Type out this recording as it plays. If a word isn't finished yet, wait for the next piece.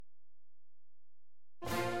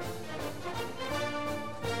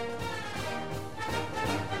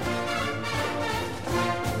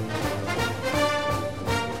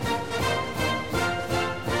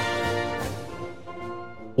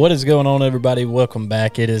What is going on, everybody? Welcome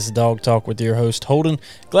back. It is Dog Talk with your host, Holden.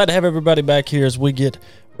 Glad to have everybody back here as we get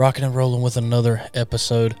rocking and rolling with another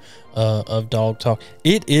episode of Dog Talk.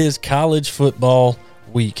 It is college football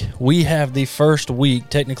week. We have the first week,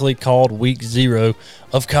 technically called week 0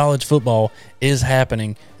 of college football, is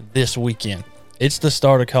happening this weekend. It's the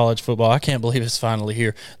start of college football. I can't believe it's finally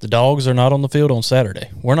here. The Dogs are not on the field on Saturday.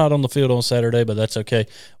 We're not on the field on Saturday, but that's okay.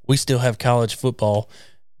 We still have college football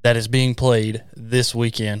that is being played this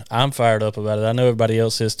weekend. I'm fired up about it. I know everybody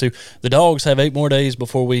else is too. The Dogs have 8 more days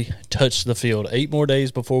before we touch the field. 8 more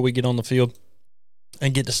days before we get on the field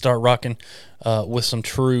and get to start rocking with some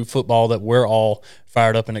true football that we're all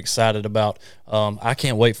fired up and excited about. I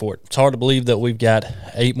can't wait for it. It's hard to believe that we've got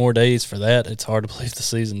 8 more days for that. It's hard to believe the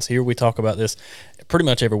season's here. We talk about this pretty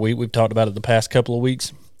much every week. We've talked about it the past couple of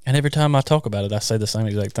weeks, and every time I talk about it, I say the same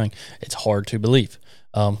exact thing. It's hard to believe.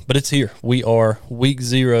 But it's here. We are week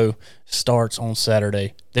 0 starts on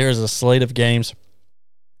Saturday. There is a slate of games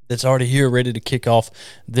that's already here ready to kick off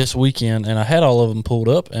this weekend, and I had all of them pulled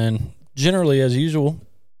up, and generally, as usual,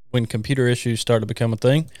 when computer issues start to become a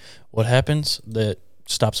thing, what happens? That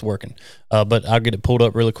stops working. But I'll get it pulled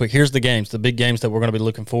up really quick. Here's the games, the big games that we're going to be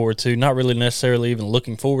looking forward to. Not really necessarily even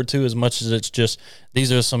looking forward to as much as it's just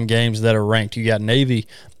these are some games that are ranked. You got Navy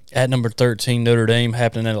at number 13, Notre Dame,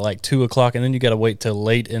 happening at like 2 o'clock, and then you got to wait till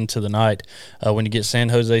late into the night when you get San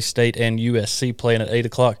Jose State and USC playing at 8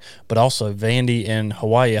 o'clock, but also Vandy and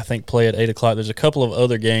Hawaii, I think, play at 8 o'clock. There's a couple of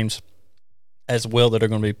other games as well that are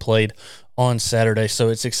going to be played on Saturday, so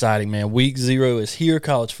it's exciting, man. Week 0 is here.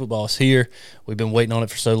 College football is here. We've been waiting on it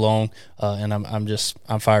for so long, and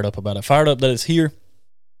I'm fired up about it. Fired up that it's here.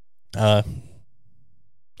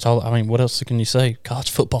 What else can you say?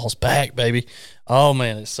 College football's back, baby. Oh,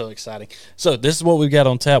 man, it's so exciting. So this is what we've got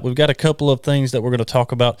on tap. We've got a couple of things that we're going to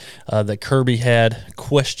talk about that Kirby had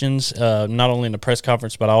questions, not only in the press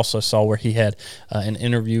conference, but I also saw where he had an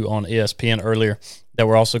interview on ESPN earlier that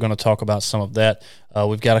we're also going to talk about some of that.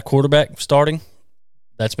 We've got a quarterback starting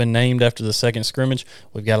that's been named after the second scrimmage.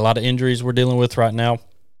 We've got a lot of injuries we're dealing with right now.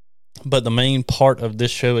 But the main part of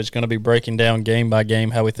this show is going to be breaking down game by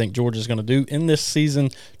game how we think Georgia's going to do in this season,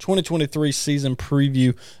 2023 season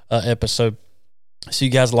preview episode. So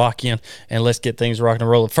you guys lock in and let's get things rocking and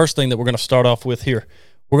rolling. First thing that we're going to start off with here,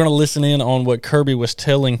 we're going to listen in on what Kirby was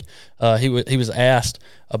telling. He was asked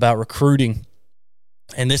about recruiting.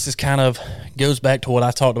 And this is kind of goes back to what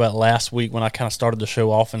I talked about last week when I kind of started the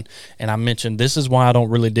show off, and I mentioned this is why I don't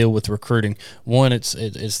really deal with recruiting. One, it's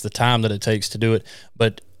the time that it takes to do it,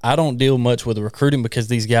 but I don't deal much with the recruiting because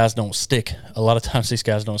these guys don't stick. A lot of times these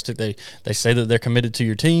guys don't stick. They say that they're committed to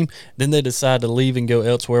your team, then they decide to leave and go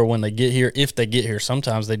elsewhere when they get here, if they get here.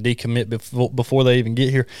 Sometimes they decommit before they even get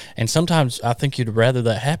here, and sometimes I think you'd rather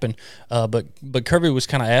that happen. But Kirby was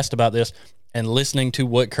kind of asked about this, and listening to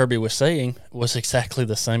what Kirby was saying was exactly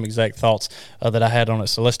the same exact thoughts that I had on it.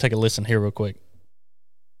 So let's take a listen here real quick.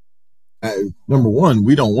 Number one,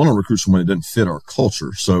 we don't want to recruit someone that doesn't fit our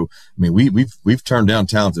culture. So, I mean, we've turned down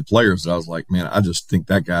talented players that I was like, man, I just think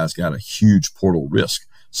that guy's got a huge portal risk.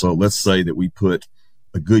 So let's say that we put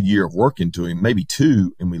a good year of work into him, maybe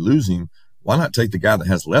 2, and we lose him. Why not take the guy that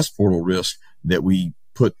has less portal risk that we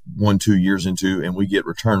put 1-2 years into, and we get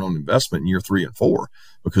return on investment in year 3 and 4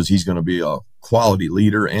 because he's going to be a quality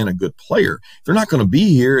leader and a good player. If they're not going to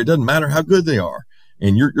be here, it doesn't matter how good they are.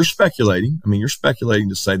 And you're speculating. I mean, you're speculating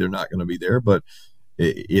to say they're not going to be there, but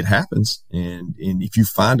it happens. And if you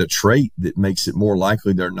find a trait that makes it more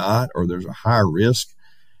likely they're not, or there's a higher risk,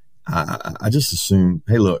 I just assume,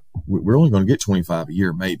 hey, look, we're only going to get 25 a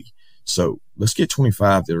year, maybe. So let's get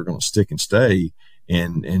 25 that are going to stick and stay,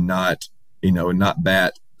 and not, and not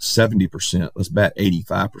bat 70%. Let's bat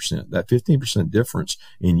 85%. That 15% difference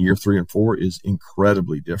in year 3 and 4 is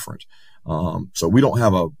incredibly different. So we don't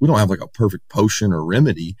have like a perfect potion or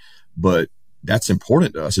remedy, but that's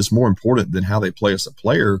important to us. It's more important than how they play as a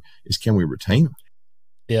player is, can we retain them?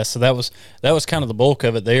 Yeah, so that was kind of the bulk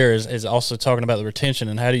of it there is also talking about the retention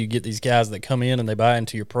and how do you get these guys that come in and they buy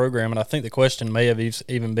into your program. And I think the question may have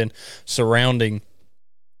even been surrounding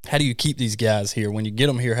how do you keep these guys here? When you get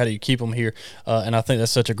them here, how do you keep them here? And I think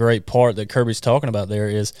that's such a great part that Kirby's talking about there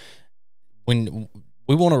is when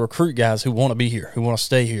we want to recruit guys who want to be here, who want to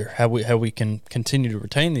stay here. How we can continue to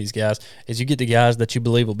retain these guys is you get the guys that you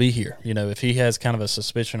believe will be here. If he has kind of a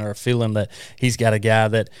suspicion or a feeling that he's got a guy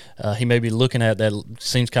that he may be looking at that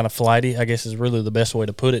seems kind of flighty, I guess is really the best way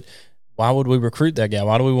to put it. Why would we recruit that guy?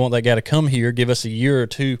 Why do we want that guy to come here, give us a year or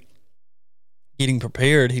two getting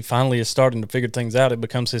prepared? He finally is starting to figure things out. It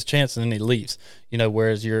becomes his chance, and then he leaves.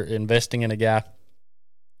 Whereas you're investing in a guy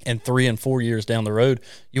and 3 and 4 years down the road,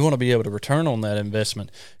 you want to be able to return on that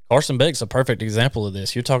investment. Carson Beck's a perfect example of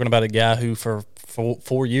this. You're talking about a guy who for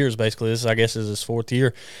 4 years, basically, this I guess is his 4th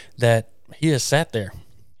year, that he has sat there.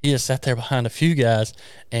 He has sat there behind a few guys,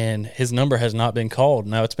 and his number has not been called.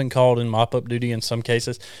 Now, it's been called in mop-up duty in some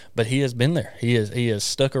cases, but he has been there. He has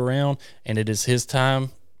stuck around, and it is his time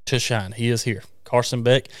to shine. He is here. Carson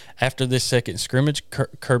Beck, after this second scrimmage,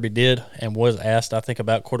 Kirby did and was asked, I think,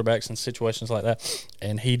 about quarterbacks in situations like that,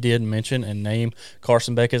 and he did mention and name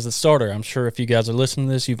Carson Beck as the starter. I'm sure if you guys are listening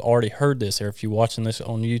to this, you've already heard this, or if you're watching this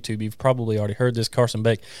on YouTube, you've probably already heard this. Carson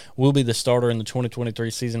Beck will be the starter in the 2023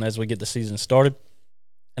 season as we get the season started.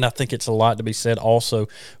 And I think it's a lot to be said also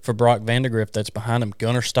for Brock Vandagriff that's behind him,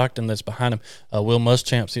 Gunnar Stockton that's behind him, Will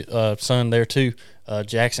Muschamp's son there too,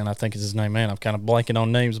 Jackson I think is his name. Man, I'm kind of blanking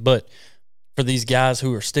on names, but for these guys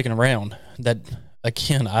who are sticking around, that,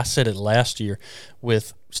 again, I said it last year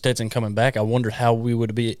with Stetson coming back, I wondered how we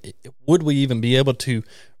would we even be able to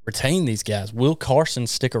retain these guys? Will Carson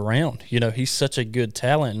stick around? You know, he's such a good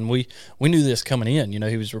talent, and we knew this coming in. You know,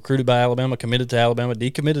 he was recruited by Alabama, committed to Alabama,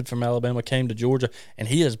 decommitted from Alabama, came to Georgia, and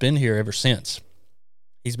he has been here ever since.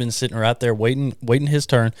 He's been sitting right there waiting his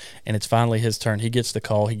turn, and it's finally his turn. He gets the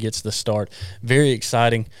call. He gets the start. Very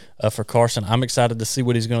exciting for Carson. I'm excited to see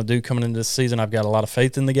what he's going to do coming into this season. I've got a lot of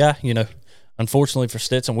faith in the guy. You know, unfortunately for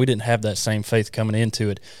Stetson, we didn't have that same faith coming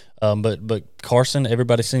into it. But Carson,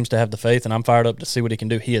 everybody seems to have the faith, and I'm fired up to see what he can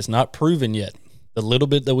do. He has not proven yet. The little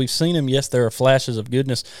bit that we've seen him, yes, there are flashes of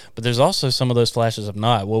goodness, but there's also some of those flashes of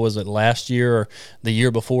not. What was it, last year or the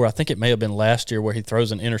year before? I think it may have been last year where he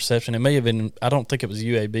throws an interception. It may have been, I don't think it was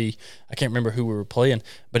UAB. I can't remember who we were playing,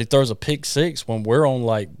 but he throws a pick six when we're on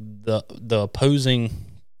like the opposing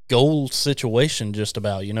goal situation just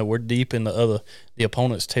about. You know, we're deep in the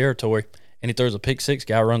opponent's territory, and he throws a pick six,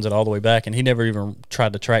 guy runs it all the way back, and he never even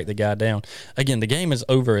tried to track the guy down. Again, the game is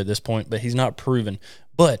over at this point, but he's not proven.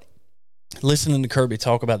 But listening to Kirby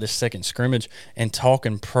talk about this second scrimmage and talk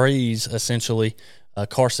and praise essentially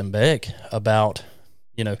Carson Beck about,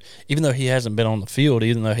 you know, even though he hasn't been on the field,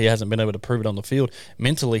 even though he hasn't been able to prove it on the field,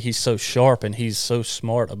 mentally he's so sharp and he's so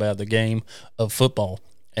smart about the game of football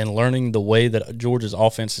and learning the way that Georgia's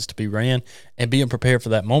offense is to be ran and being prepared for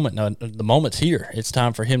that moment. Now, the moment's here. It's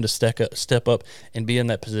time for him to step up and be in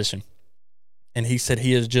that position. And he said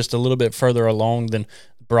he is just a little bit further along than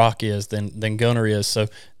Brock is, than Gunnar is. So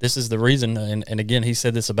this is the reason, and again, he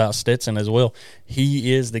said this about Stetson as well.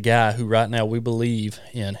 He is the guy who right now we believe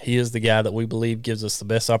in. He is the guy that we believe gives us the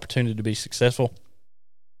best opportunity to be successful.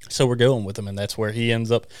 So we're going with him, and that's where he ends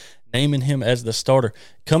up naming him as the starter.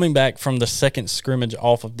 Coming back from the second scrimmage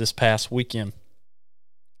off of this past weekend,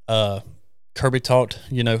 Kirby talked,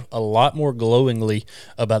 you know, a lot more glowingly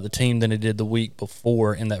about the team than he did the week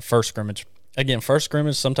before in that first scrimmage. Again, first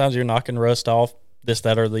scrimmage, sometimes you're knocking rust off, this,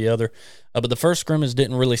 that, or the other. But the first scrimmage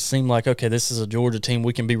didn't really seem like, okay, this is a Georgia team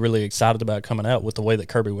we can be really excited about coming out with the way that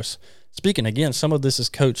Kirby was speaking. Again, some of this is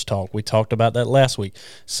coach talk. We talked about that last week.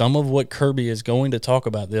 Some of what Kirby is going to talk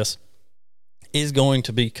about this is going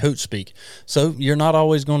to be coach speak. So you're not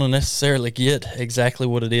always going to necessarily get exactly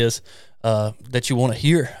what it is that you want to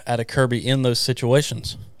hear out of Kirby in those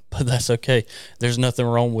situations. But that's okay. There's nothing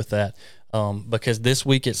wrong with that. Because this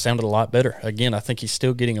week it sounded a lot better. Again, I think he's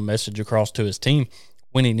still getting a message across to his team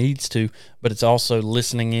when he needs to, but it's also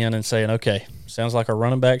listening in and saying, okay, sounds like our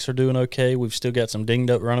running backs are doing okay. We've still got some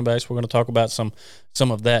dinged up running backs. We're going to talk about some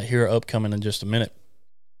of that here upcoming in just a minute.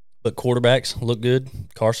 But quarterbacks look good.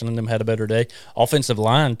 Carson and them had a better day. Offensive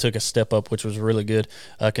line took a step up, which was really good,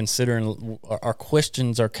 considering our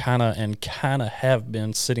questions are kind of have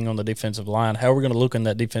been sitting on the defensive line. How are we going to look in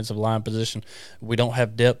that defensive line position? We don't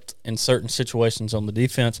have depth in certain situations on the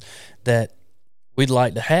defense that we'd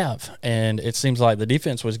like to have. And it seems like the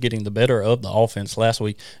defense was getting the better of the offense last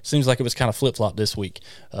week. Seems like it was kind of flip-flop this week.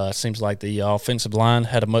 Seems like the offensive line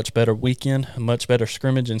had a much better weekend, a much better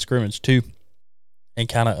scrimmage and scrimmage too, and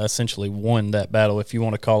kind of essentially won that battle, if you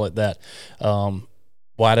want to call it that.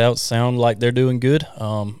 Wideouts sound like they're doing good.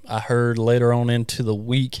 I heard later on into the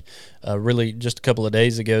week, really just a couple of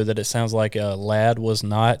days ago, that it sounds like Ladd was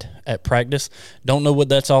not at practice. Don't know what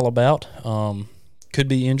that's all about. Could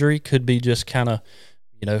be injury, could be just kind of,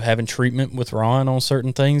 you know, having treatment with Ron on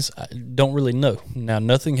certain things. I don't really know. Now,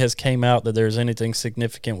 nothing has came out that there's anything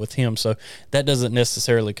significant with him, so that doesn't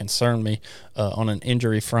necessarily concern me on an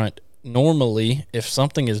injury front. Normally, if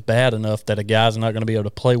something is bad enough that a guy's not going to be able to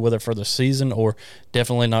play with it for the season, or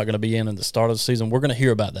definitely not going to be in at the start of the season, we're going to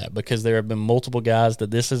hear about that, because there have been multiple guys that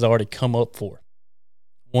this has already come up for.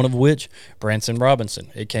 One of which, Branson Robinson.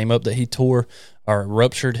 It came up that he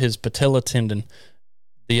ruptured his patella tendon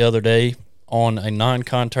the other day on a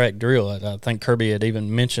non-contact drill. I think Kirby had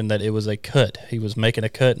even mentioned that it was a cut. He was making a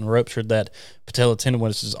cut and ruptured that patella tendon,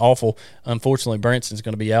 which is awful. Unfortunately, Branson's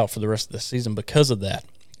going to be out for the rest of the season because of that.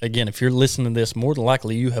 Again, if you're listening to this, more than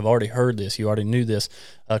likely you have already heard this. You already knew this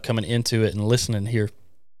coming into it and listening here.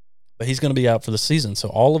 But he's going to be out for the season. So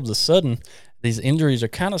all of a sudden, these injuries are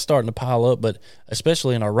kind of starting to pile up, but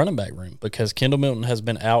especially in our running back room, because Kendall Milton has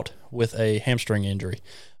been out with a hamstring injury,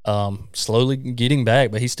 slowly getting back,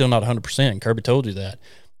 but he's still not 100%. Kirby told you that.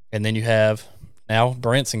 And then you have now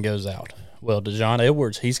Branson goes out. Well, Dejon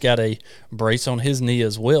Edwards, he's got a brace on his knee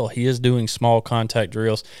as well. He is doing small contact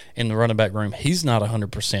drills in the running back room. He's not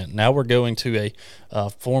 100%. Now we're going to a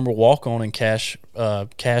former walk-on in Cash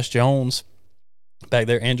Jones back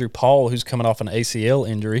there, Andrew Paul, who's coming off an ACL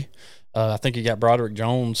injury. I think you got Broderick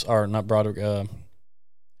Jones, or not Broderick.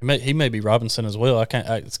 He may be Robinson as well.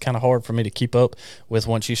 It's kind of hard for me to keep up with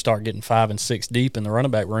once you start getting 5 and 6 deep in the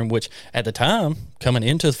running back room, which at the time, coming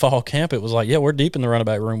into the fall camp, it was like, yeah, we're deep in the running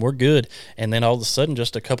back room. We're good. And then all of a sudden,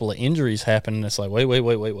 just a couple of injuries happen, and it's like,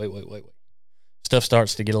 wait. Stuff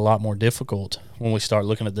starts to get a lot more difficult when we start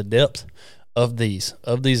looking at the depth of these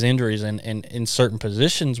injuries, and in certain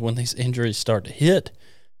positions when these injuries start to hit,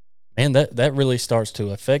 man, that really starts to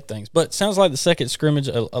affect things. But it sounds like the second scrimmage,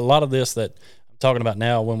 a lot of this that I'm talking about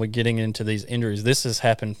now when we're getting into these injuries, this has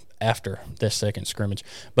happened after this second scrimmage.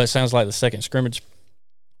 But it sounds like the second scrimmage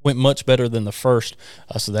went much better than the first,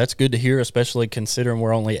 so that's good to hear, especially considering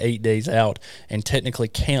we're only 8 days out, and technically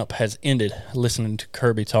camp has ended. Listening to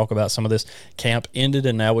Kirby talk about some of this, camp ended,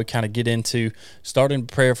 and now we kind of get into starting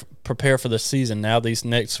to prepare for the season. Now these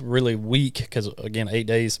next really week, because, again, 8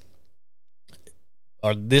 days,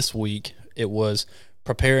 or this week, it was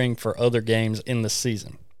preparing for other games in the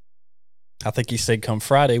season. I think he said come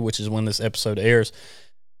Friday, which is when this episode airs,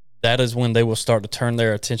 that is when they will start to turn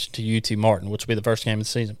their attention to UT Martin, which will be the first game of the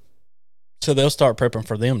season. So they'll start prepping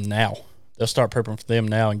for them now.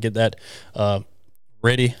 And get that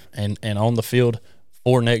ready and on the field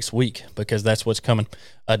for next week, because that's what's coming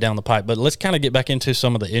down the pipe. But let's kind of get back into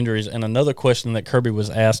some of the injuries. And another question that Kirby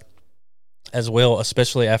was asked as well,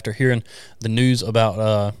 especially after hearing the news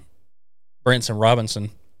about Branson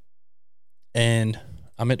Robinson. And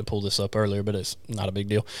I meant to pull this up earlier, but it's not a big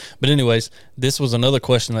deal. But anyways, this was another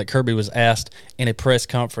question that Kirby was asked in a press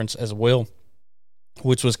conference as well,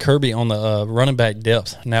 which was Kirby on the running back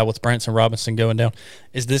depth. Now with Branson Robinson going down,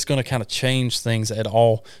 is this going to kind of change things at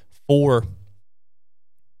all for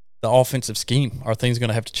the offensive scheme? Are things going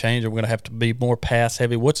to have to change? Are we going to have to be more pass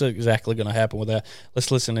heavy? What's exactly going to happen with that?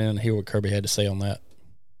 Let's listen in and hear what Kirby had to say on that.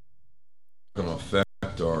 Going to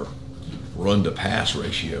affect our run to pass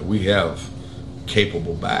ratio. We have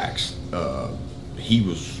capable backs. He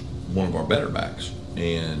was one of our better backs,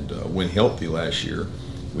 and when healthy last year,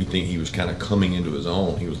 we think he was kind of coming into his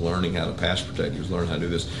own. He was learning how to pass protect. He was learning how to do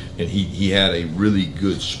this, and he had a really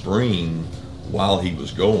good spring while he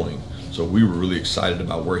was going. So we were really excited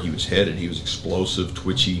about where he was headed. He was explosive,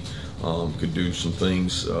 twitchy, could do some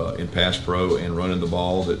things in pass pro and running the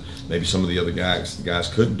ball that maybe some of the other guys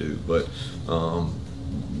couldn't do. But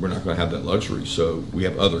we're not going to have that luxury. So we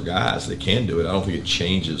have other guys that can do it. I don't think it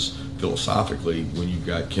changes philosophically when you've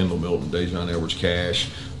got Kendall Milton, Dejon Edwards, Cash,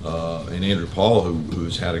 and Andrew Paul,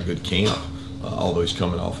 who's had a good camp, although he's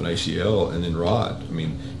coming off an ACL, and then Rod. I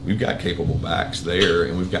mean, we've got capable backs there,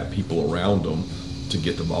 and we've got people around them to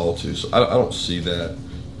get the ball to. So I don't see that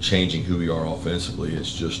changing who we are offensively.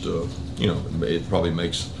 It's just, it probably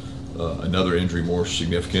makes another injury more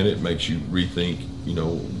significant. It makes you rethink,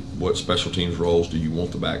 what special teams roles do you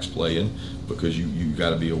want the backs playing, because you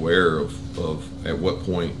got to be aware of at what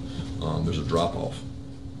point there's a drop-off.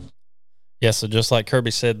 Yeah, so just like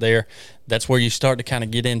Kirby said there, that's where you start to kind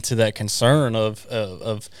of get into that concern of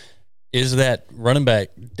is that running back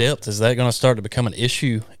depth, is that going to start to become an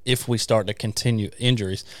issue if we start to continue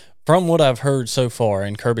injuries? From what I've heard so far,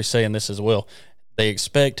 and Kirby's saying this as well, they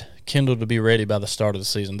expect Kendall to be ready by the start of the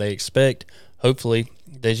season. They expect, hopefully,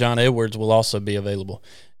 Dejon Edwards will also be available.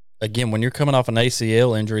 Again, when you're coming off an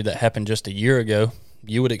ACL injury that happened just a year ago,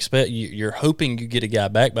 you would expect, you're hoping you get a guy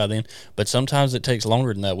back by then, but sometimes it takes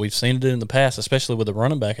longer than that. We've seen it in the past, especially with a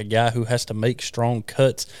running back, a guy who has to make strong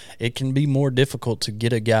cuts. It can be more difficult to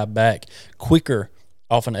get a guy back quicker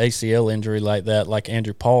off an ACL injury like that, like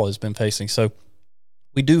Andrew Paul has been facing. So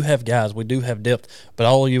we do have guys, we do have depth, but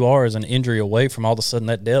all you are is an injury away from all of a sudden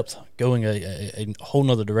that depth going a whole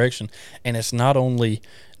nother direction. And it's not only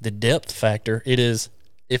the depth factor, it is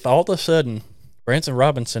if all of a sudden Branson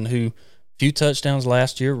Robinson, who few touchdowns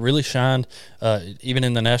last year, really shined even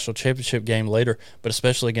in the national championship game later, but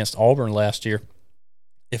especially against Auburn last year.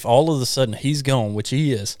 If all of a sudden he's gone, which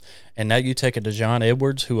he is, and now you take a Dejon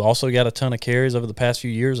Edwards, who also got a ton of carries over the past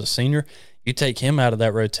few years, a senior. You take him out of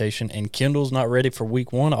that rotation, and Kendall's not ready for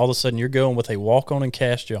week one. All of a sudden, you're going with a walk-on and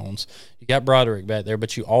Cash Jones. You got Broderick back there,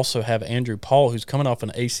 but you also have Andrew Paul, who's coming off an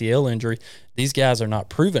ACL injury. These guys are not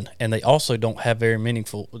proven, and they also don't have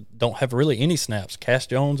really any snaps. Cash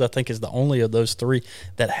Jones, I think, is the only of those three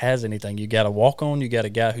that has anything. You got a walk-on, you got a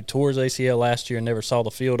guy who tore his ACL last year and never saw the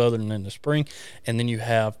field other than in the spring, and then you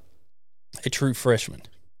have a true freshman.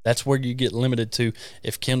 That's where you get limited to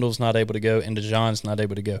if Kendall's not able to go and Dejon's not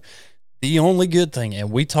able to go. The only good thing,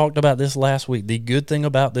 and we talked about this last week, the good thing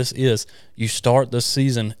about this is you start the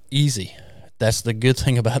season easy. That's the good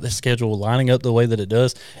thing about this schedule lining up the way that it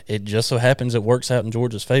does. It just so happens it works out in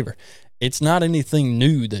Georgia's favor. It's not anything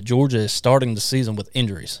new that Georgia is starting the season with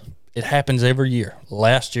injuries. It happens every year.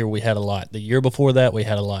 Last year we had a lot. The year before that we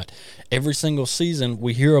had a lot. Every single season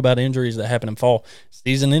we hear about injuries that happen in fall,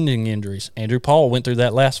 season-ending injuries. Andrew Paul went through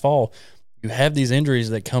that last fall. You have these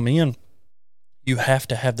injuries that come in. You have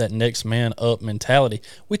to have that next man up mentality.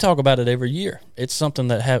 We talk about it every year. It's something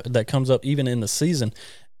that comes up even in the season.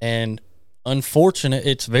 And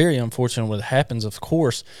it's very unfortunate when it happens, of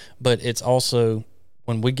course, but it's also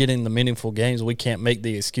when we get in the meaningful games, we can't make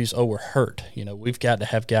the excuse, we're hurt. We've got to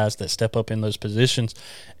have guys that step up in those positions.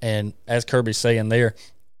 And as Kirby's saying there,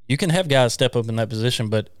 you can have guys step up in that position,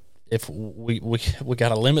 but if we got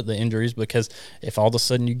to limit the injuries, because if all of a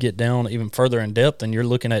sudden you get down even further in depth and you're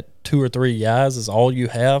looking at 2 or 3 guys is all you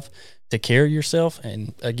have to carry yourself.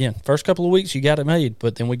 And again, first couple of weeks you got it made,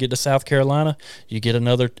 but then we get to South Carolina, you get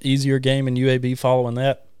another easier game in UAB following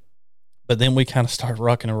that. But then we kind of start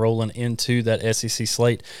rocking and rolling into that SEC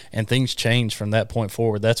slate, and things change from that point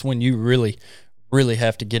forward. That's when you really, really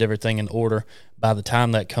have to get everything in order by the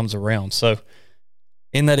time that comes around. So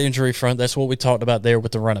in that injury front, that's what we talked about there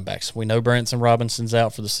with the running backs. We know Branson Robinson's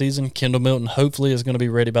out for the season. Kendall Milton hopefully is going to be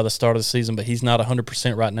ready by the start of the season, but he's not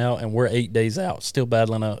 100% right now, and we're 8 days out, still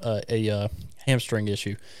battling a hamstring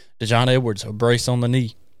issue. Dejon Edwards, a brace on the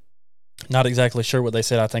knee. Not exactly sure what they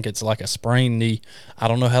said. I think it's like a sprained knee. I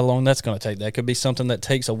don't know how long that's going to take. That could be something that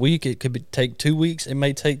takes a week. It could take 2 weeks. It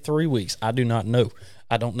may take 3 weeks. I do not know.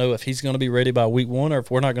 I don't know if he's going to be ready by week one or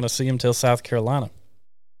if we're not going to see him till South Carolina.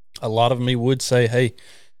 A lot of me would say, hey,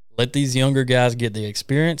 let these younger guys get the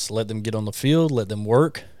experience, let them get on the field, let them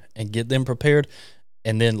work, and get them prepared,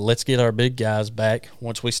 and then let's get our big guys back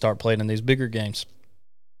once we start playing in these bigger games.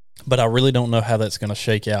 But I really don't know how that's going to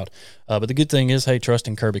shake out. But the good thing is, hey, trust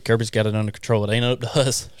in Kirby. Kirby's got it under control. It ain't up to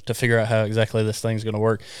us to figure out how exactly this thing's going to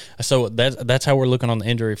work. So that's how we're looking on the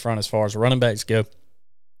injury front as far as running backs go.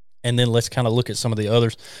 And then let's kind of look at some of the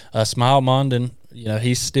others. Smile Mondon,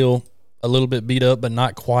 he's still a little bit beat up, but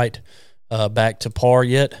not quite back to par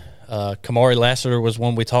yet. Kamari Lassiter was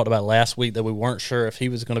one we talked about last week that we weren't sure if he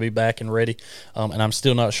was going to be back and ready, and I'm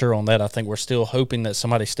still not sure on that. I think we're still hoping that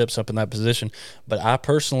somebody steps up in that position, but I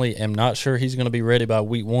personally am not sure he's going to be ready by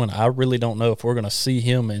week one. I really don't know if we're going to see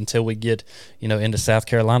him until we get into South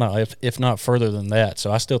Carolina, if not further than that. So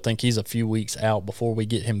I still think he's a few weeks out before we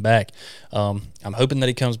get him back. I'm hoping that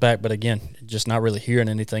he comes back, but again, just not really hearing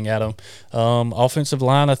anything out of him. Offensive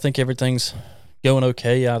line, I think everything's going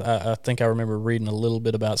okay. I think I remember reading a little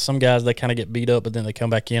bit about some guys that kind of get beat up, but then they come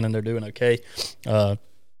back in and they're doing okay.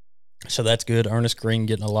 So that's good. Ernest Green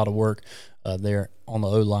getting a lot of work there on the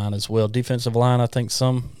O-line as well. Defensive line, I think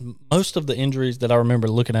most of the injuries that I remember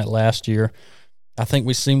looking at last year, I think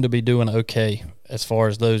we seem to be doing okay as far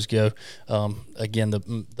as those go. Again,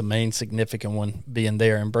 the main significant one being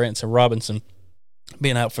there, and Branson Robinson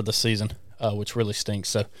being out for the season, which really stinks.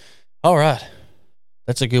 So, all right.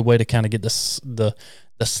 That's a good way to kind of get the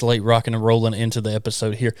slate rocking and rolling into the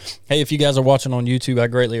episode here. Hey, if you guys are watching on YouTube, I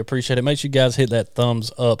greatly appreciate it. Make sure you guys hit that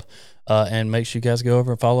thumbs up, and make sure you guys go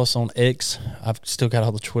over and follow us on X. I've still got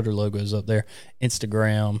all the Twitter logos up there,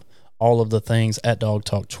 Instagram, all of the things at Dog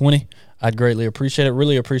Talk 20. I'd greatly appreciate it.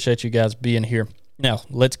 Really appreciate you guys being here. Now,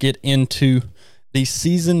 let's get into the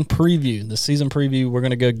season preview. The season preview, we're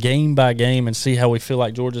going to go game by game and see how we feel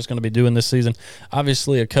like Georgia's going to be doing this season.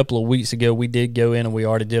 Obviously, a couple of weeks ago, we did go in and we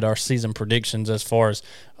already did our season predictions as far as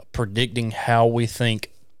predicting how we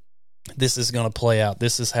think this is going to play out.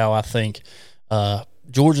 This is how I think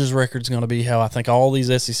Georgia's record is going to be, how I think all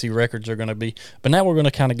these SEC records are going to be. But now we're going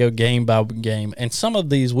to kind of go game by game. And some of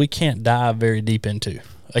these we can't dive very deep into.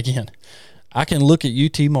 Again, I can look at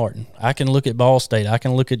UT Martin. I can look at Ball State. I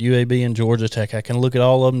can look at UAB and Georgia Tech. I can look at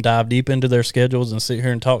all of them, dive deep into their schedules, and sit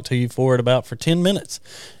here and talk to you for for 10 minutes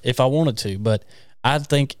if I wanted to. But I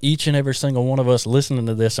think each and every single one of us listening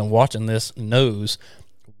to this and watching this knows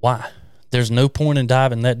why. There's no point in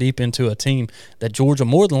diving that deep into a team that Georgia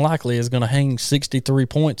more than likely is going to hang 63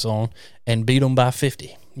 points on and beat them by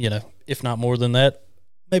 50. if not more than that,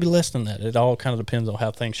 maybe less than that. It all kind of depends on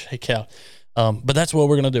how things shake out. But that's what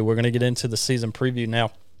we're going to do. We're going to get into the season preview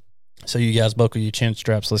now. So you guys buckle your chin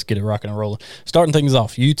straps. Let's get it rocking and rolling. Starting things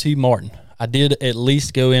off, UT Martin. I did at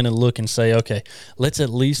least go in and look and say, okay, let's at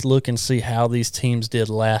least look and see how these teams did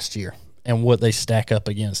last year and what they stack up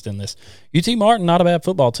against in this. UT Martin, not a bad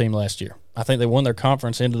football team last year. I think they won their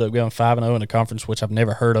conference, ended up going 5-0 in a conference, which I've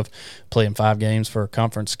never heard of, playing 5 games for a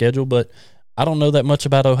conference schedule. But I don't know that much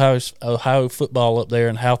about Ohio football up there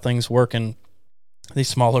and how things work in these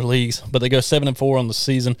smaller leagues. But they go 7-4 on the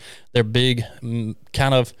season. They're big,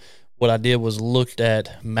 kind of. What I did was looked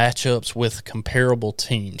at matchups with comparable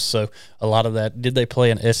teams. So a lot of that, did they play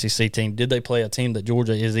an SEC team? Did they play a team that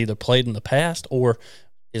Georgia has either played in the past or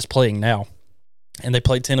is playing now? And they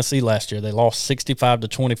played Tennessee last year. They lost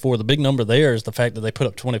 65-24. The big number there is the fact that they put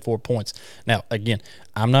up 24 points. Now, again,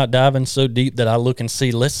 I'm not diving so deep that I look and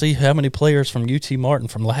see, let's see how many players from UT Martin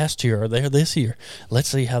from last year are there this year. Let's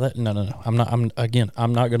see how that – no. I'm not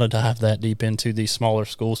going to dive that deep into these smaller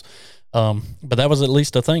schools. But that was at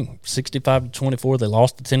least a thing. 65-24, they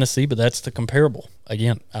lost to Tennessee, but that's the comparable.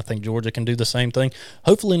 Again, I think Georgia can do the same thing.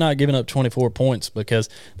 Hopefully not giving up 24 points, because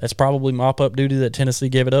that's probably mop-up duty that Tennessee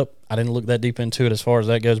gave it up. I didn't look that deep into it as far as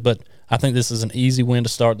that goes, but I think this is an easy win to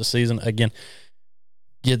start the season. Again,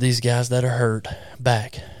 get these guys that are hurt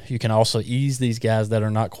back. You can also ease these guys that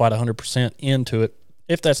are not quite 100% into it,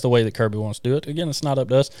 if that's the way that Kirby wants to do it. Again, it's not up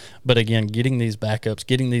to us. But again, getting these backups,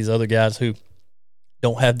 getting these other guys who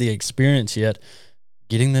don't have the experience yet,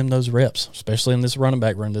 getting them those reps, especially in this running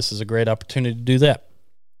back room. This is a great opportunity to do that.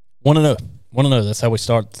 Want to know. That's how we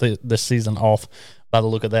start this season off, by the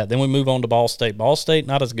look of that. Then we move on to Ball State. Ball State,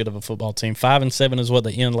 not as good of a football team. 5-7 is what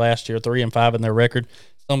they end last year. 3-5 in their record.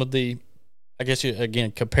 Some of the,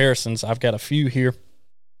 comparisons. I've got a few here.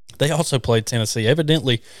 They also played Tennessee.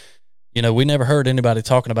 Evidently, we never heard anybody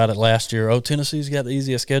talking about it last year. Oh, Tennessee's got the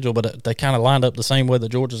easiest schedule, but they kind of lined up the same way that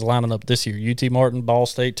Georgia's lining up this year. UT Martin, Ball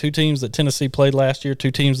State, 2 teams that Tennessee played last year,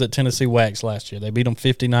 2 teams that Tennessee waxed last year. They beat them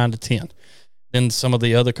 59-10. Then some of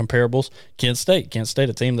the other comparables, Kent State,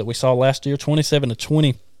 a team that we saw last year,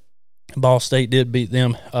 27-20. Ball State did beat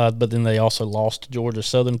them, but then they also lost to Georgia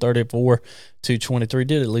Southern 34-23.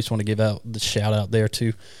 Did at least want to give out the shout out there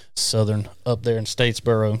to Southern up there in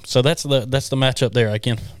Statesboro. So that's the matchup there.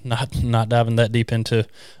 Again, not diving that deep into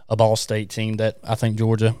a Ball State team that I think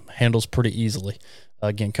Georgia handles pretty easily.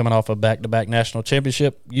 Again, coming off a back-to-back national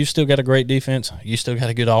championship, you still got a great defense. You still got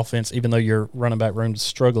a good offense, even though your running back room is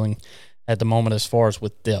struggling at the moment as far as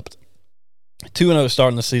with depth. 2-0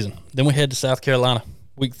 starting the season. Then we head to South Carolina,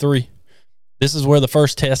 week 3. This is where the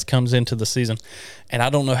first test comes into the season, and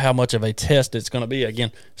I don't know how much of a test it's going to be.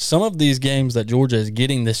 Again, some of these games that Georgia is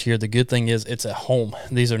getting this year, the good thing is it's at home.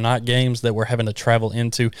 These are not games that we're having to travel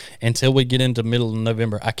into until we get into middle of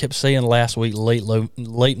November. I kept saying last week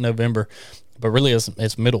late November, but really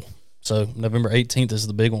it's middle. So November 18th is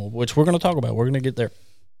the big one, which we're going to talk about. We're going to get there.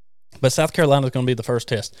 But South Carolina is going to be the first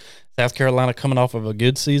test. South Carolina coming off of a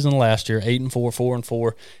good season last year, 8-4,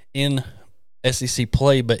 4-4 in SEC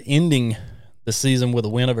play, but ending the season with a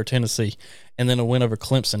win over Tennessee and then a win over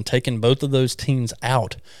Clemson, taking both of those teams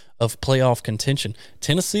out of playoff contention.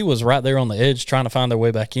 Tennessee was right there on the edge trying to find their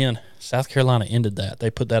way back in. South Carolina ended that.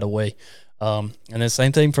 They put that away. And then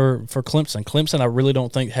same thing for Clemson. Clemson, I really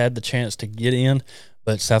don't think had the chance to get in,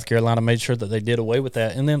 but South Carolina made sure that they did away with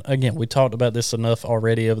that. And then, again, we talked about this enough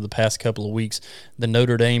already over the past couple of weeks. The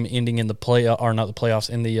Notre Dame ending in the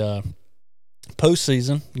in the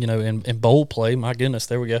postseason, in bowl play. My goodness,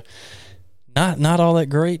 there we go. Not all that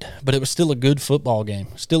great, but it was still a good football game.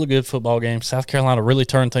 South Carolina really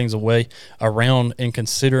turned things around in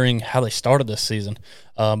considering how they started this season.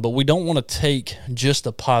 But we don't want to take just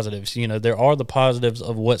the positives. There are the positives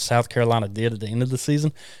of what South Carolina did at the end of the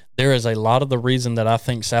season. There is a lot of the reason that I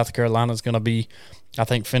think South Carolina is going to be,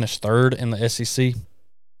 finish 3rd in the SEC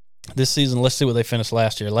this season. Let's see what they finished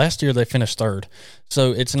last year. Last year they finished 3rd.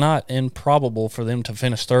 So it's not improbable for them to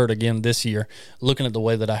finish 3rd again this year, looking at the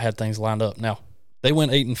way that I had things lined up. Now, they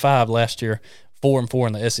went 8-5 last year, 4-4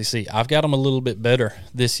 in the SEC. I've got them a little bit better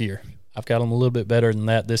this year. I've got them a little bit better than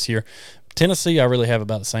that this year. Tennessee, I really have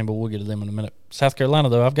about the same, but we'll get to them in a minute. South Carolina,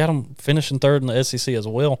 though, I've got them finishing 3rd in the SEC as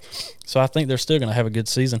well. So I think they're still going to have a good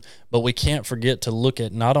season. But we can't forget to look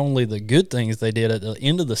at not only the good things they did at the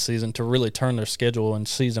end of the season to really turn their schedule and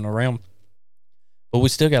season around, but we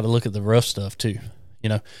still got to look at the rough stuff too.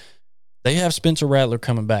 They have Spencer Rattler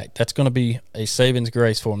coming back. That's going to be a savings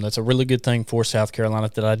grace for them. That's a really good thing for South Carolina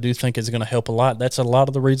that I do think is going to help a lot. That's a lot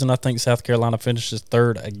of the reason I think South Carolina finishes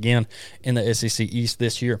 3rd again in the SEC East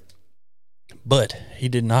this year. But he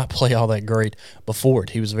did not play all that great before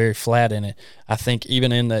it. He was very flat in it. I think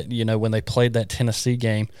even in that, when they played that Tennessee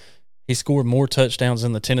game, he scored more touchdowns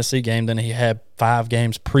in the Tennessee game than he had 5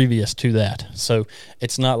 games previous to that. So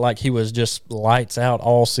it's not like he was just lights out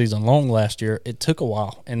all season long last year. It took a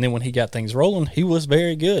while. And then when he got things rolling, he was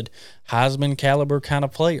very good. Heisman caliber kind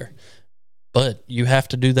of player. But you have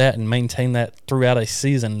to do that and maintain that throughout a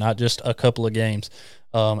season, not just a couple of games.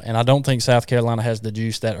 And I don't think South Carolina has the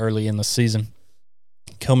juice that early in the season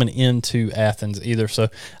coming into Athens either. So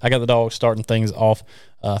I got the Dogs starting things off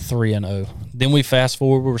 3-0. Then we fast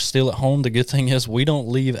forward. We're still at home. The good thing is we don't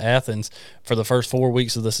leave Athens for the first 4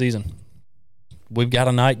 weeks of the season. We've got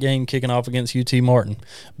a night game kicking off against UT Martin.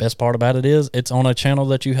 Best part about it is it's on a channel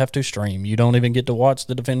that you have to stream. You don't even get to watch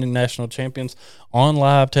the defending national champions on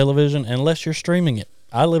live television unless you're streaming it.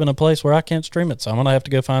 I live in a place where I can't stream it, so I'm going to have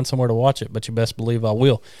to go find somewhere to watch it, but you best believe I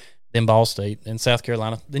will. Then Ball State, then South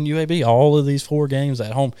Carolina, then UAB. All of these 4 games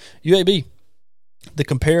at home. UAB, the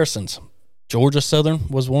comparisons. Georgia Southern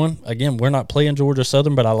was one. Again, we're not playing Georgia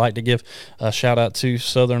Southern, but I like to give a shout-out to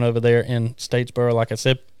Southern over there in Statesboro. Like I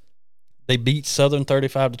said, they beat Southern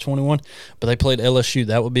 35-21, but they played LSU.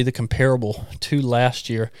 That would be the comparable to last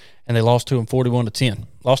year, and they lost to them 41-10.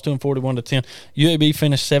 Lost to them 41-10. UAB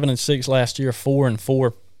finished 7-6 last year,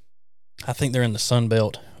 4-4. I think they're in the Sun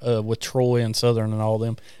Belt with Troy and Southern and all of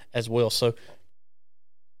them as well. So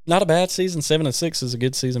not a bad season. 7-6 is a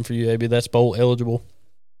good season for UAB. That's bowl eligible.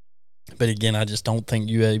 But again, I just don't think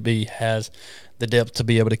UAB has the depth to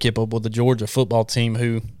be able to keep up with the Georgia football team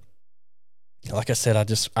who, like I said,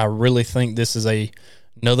 I really think this is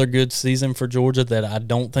another good season for Georgia that I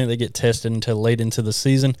don't think they get tested until late into the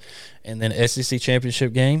season. And then SEC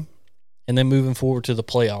championship game and then moving forward to the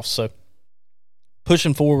playoffs. So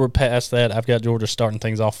pushing forward past that, I've got Georgia starting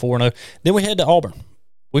things off 4-0. Then we head to Auburn.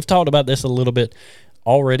 We've talked about this a little bit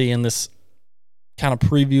already in this kind of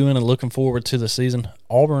previewing and looking forward to the season.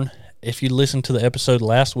 Auburn, if you listened to the episode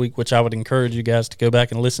last week, which I would encourage you guys to go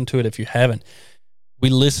back and listen to it if you haven't, we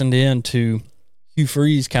listened in to Hugh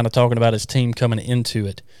Freeze kind of talking about his team coming into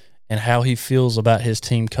it and how he feels about his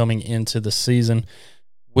team coming into the season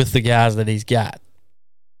with the guys that he's got.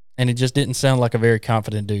 And it just didn't sound like a very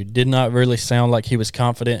confident dude. Did not really sound like he was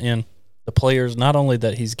confident in the players, not only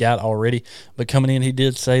that he's got already, but coming in, he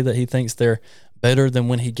did say that he thinks they're better than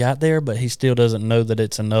when he got there, but he still doesn't know that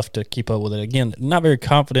it's enough to keep up with it. Again, not very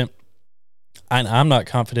confident. I'm not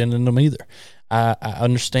confident in them either. I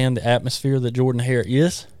understand the atmosphere that Jordan Hare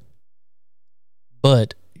is,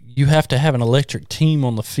 but you have to have an electric team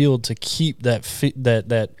on the field to keep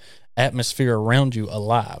that atmosphere around you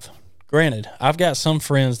alive. Granted, I've got some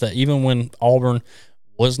friends that even when Auburn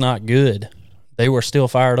was not good, they were still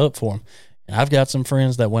fired up for them. And I've got some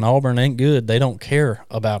friends that when Auburn ain't good, they don't care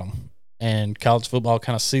about them. And college football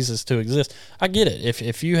kind of ceases to exist. I get it.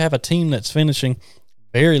 If you have a team that's finishing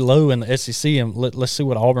very low in the SEC, and let's see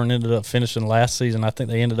what Auburn ended up finishing last season. I think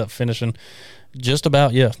they ended up finishing just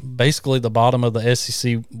about, basically the bottom of the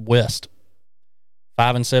SEC West.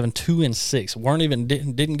 5-7,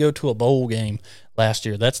 2-6. Didn't go to a bowl game last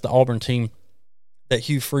year. That's the Auburn team that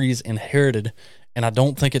Hugh Freeze inherited, and I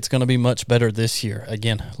don't think it's going to be much better this year.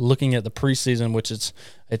 Again, looking at the preseason, which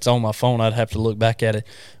it's on my phone, I'd have to look back at it.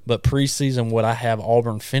 But preseason, what I have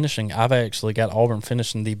Auburn finishing, I've actually got Auburn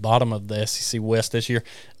finishing the bottom of the SEC West this year.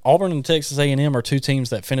 Auburn and Texas A&M are 2 teams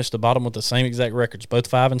that finished the bottom with the same exact records, both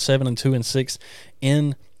 5-7 and 2-6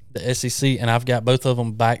 in the SEC, and I've got both of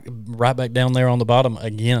them right back down there on the bottom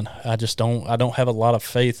again. I don't have a lot of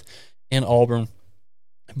faith in Auburn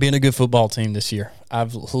being a good football team this year.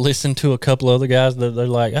 I've listened to a couple other guys that they're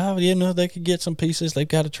like, they could get some pieces. They've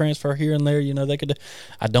got to transfer here and there. They could.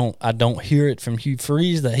 I don't hear it from Hugh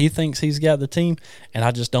Freeze that he thinks he's got the team, and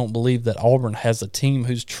I just don't believe that Auburn has a team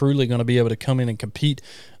who's truly going to be able to come in and compete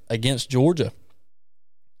against Georgia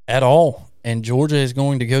at all. And Georgia is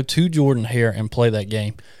going to go to Jordan Hare and play that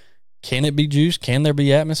game. Can it be juice? Can there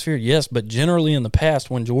be atmosphere? Yes, but generally in the past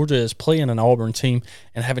when Georgia is playing an Auburn team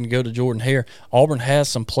and having to go to Jordan Hare, Auburn has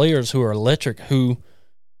some players who are electric who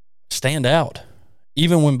stand out.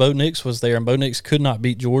 Even when Bo Nix was there, and Bo Nix could not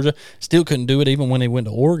beat Georgia, still couldn't do it even when he went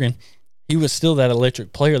to Oregon, he was still that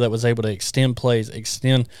electric player that was able to extend plays,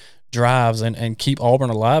 extend drives, and keep Auburn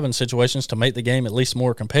alive in situations to make the game at least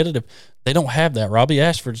more competitive. They don't have that. Robbie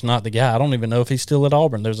Ashford's not the guy. I don't even know if he's still at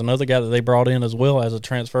Auburn. There's another guy that they brought in as well as a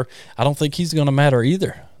transfer. I don't think he's going to matter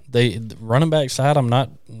either. The running back side, I'm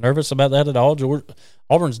not nervous about that at all.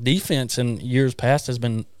 Auburn's defense in years past has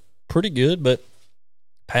been pretty good, but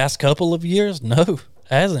past couple of years, no,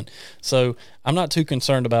 hasn't. So I'm not too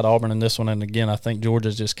concerned about Auburn in this one. And again, I think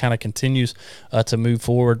Georgia just kind of continues to move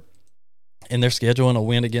forward. in their schedule and a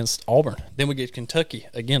win against Auburn. Then we get Kentucky.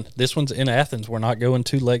 Again, this one's in Athens. We're not going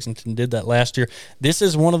to Lexington. Did that last year. This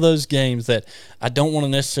is one of those games that I don't want to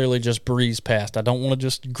necessarily just breeze past. I don't want to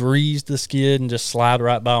just grease the skid and just slide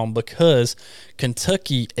right by them, because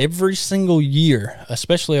Kentucky, every single year,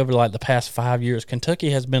 especially over like the past 5 years, Kentucky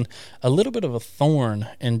has been a little bit of a thorn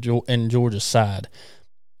in Georgia's side.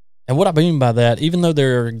 And what I mean by that, even though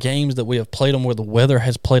there are games that we have played them where the weather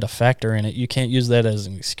has played a factor in it, you can't use that as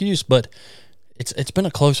an excuse, but it's been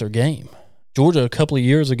a closer game. Georgia, a couple of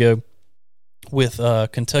years ago, with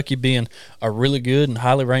Kentucky being a really good and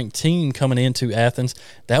highly ranked team coming into Athens,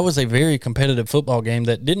 that was a very competitive football game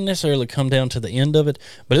that didn't necessarily come down to the end of it,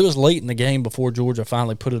 but it was late in the game before Georgia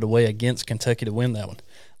finally put it away against Kentucky to win that one.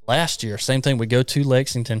 Last year, same thing. We go to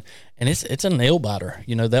Lexington, and it's a nail biter.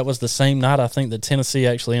 You know, that was the same night I think that Tennessee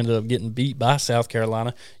actually ended up getting beat by South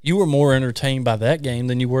Carolina. You were more entertained by that game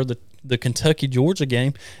than you were the Kentucky-Georgia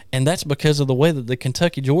game, and that's because of the way that the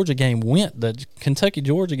Kentucky-Georgia game went. The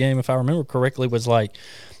Kentucky-Georgia game, if I remember correctly, was like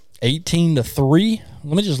 18-3.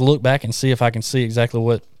 Let me just look back and see if I can see exactly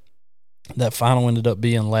what that final ended up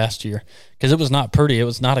being last year, because it was not pretty. It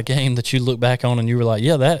was not a game that you look back on and you were like,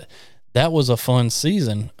 yeah, that was a fun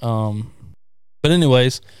season. But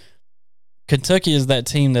anyways, Kentucky is that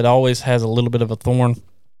team that always has a little bit of a thorn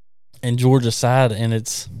in Georgia's side, and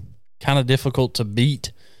it's kind of difficult to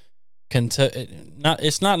beat.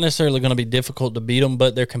 It's not necessarily going to be difficult to beat them,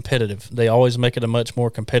 but they're competitive. They always make it a much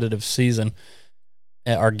more competitive season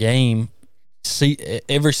at our game.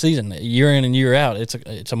 Every season, year in and year out,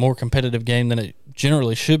 it's a more competitive game than it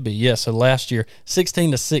generally should be. Yeah, so last year,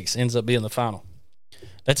 16-6 ends up being the final.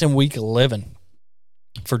 That's in week 11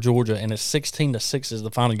 for Georgia, and it's 16-6 is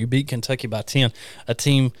the final. You beat Kentucky by 10, a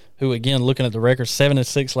team who, again, looking at the record,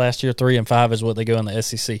 7-6 last year, 3-5 is what they go in the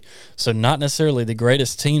SEC. So not necessarily the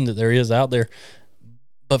greatest team that there is out there,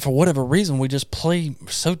 but for whatever reason, we just play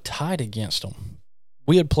so tight against them.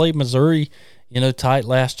 We had played Missouri, tight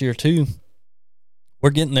last year too.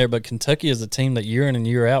 We're getting there, but Kentucky is a team that year in and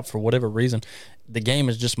year out, for whatever reason, the game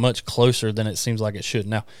is just much closer than it seems like it should.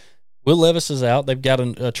 Now, Will Levis is out. They've got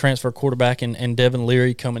a transfer quarterback and Devin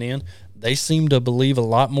Leary coming in. They seem to believe a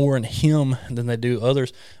lot more in him than they do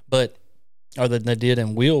others, or than they did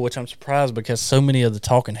in Will, which I'm surprised, because so many of the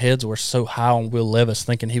talking heads were so high on Will Levis,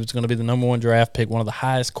 thinking he was going to be the number one draft pick, one of the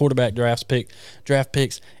highest quarterback draft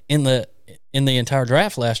picks in the entire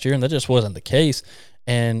draft last year, and that just wasn't the case.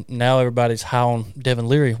 And now everybody's high on Devin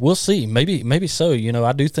Leary. We'll see. Maybe so.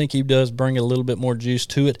 I do think he does bring a little bit more juice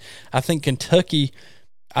to it. I think Kentucky –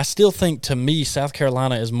 I still think, to me, South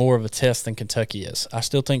Carolina is more of a test than Kentucky is. I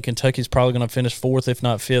still think Kentucky's probably going to finish fourth, if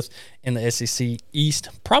not fifth, in the SEC East.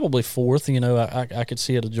 Probably fourth. I could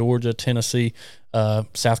see it a Georgia, Tennessee,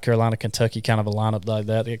 South Carolina, Kentucky, kind of a lineup like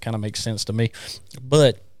that. It kind of makes sense to me.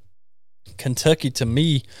 But Kentucky, to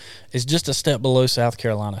me, is just a step below South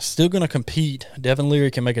Carolina. Still going to compete. Devin Leary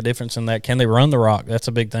can make a difference in that. Can they run the rock? That's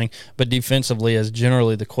a big thing. But defensively is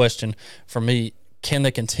generally the question for me. Can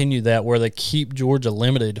they continue that where they keep Georgia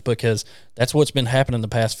limited? Because that's what's been happening the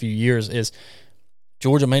past few years is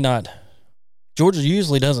Georgia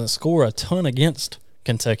usually doesn't score a ton against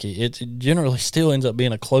Kentucky. It generally still ends up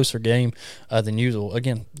being a closer game than usual.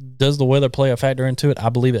 Again, does the weather play a factor into it? I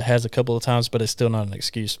believe it has a couple of times, but it's still not an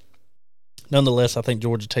excuse. Nonetheless, I think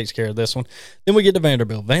Georgia takes care of this one. Then we get to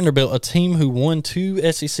Vanderbilt. Vanderbilt, a team who won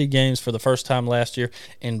 2 SEC games for the first time last year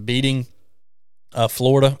and beating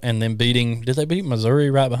Florida, and then did they beat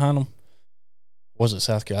Missouri right behind them? Was it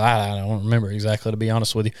South Carolina? I don't remember exactly, to be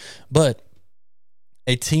honest with you. But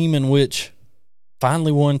a team in which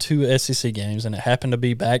finally won 2 SEC games, and it happened to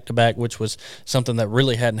be back-to-back, which was something that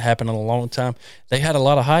really hadn't happened in a long time. They had a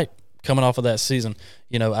lot of hype coming off of that season.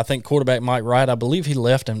 I think quarterback Mike Wright, I believe he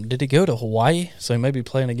left him. Did he go to Hawaii? So he may be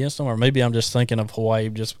playing against them, or maybe I'm just thinking of Hawaii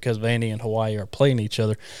just because Vandy and Hawaii are playing each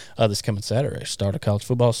other this coming Saturday, start of college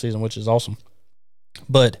football season, which is awesome.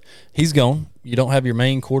 But he's gone. You don't have your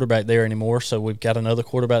main quarterback there anymore, so we've got another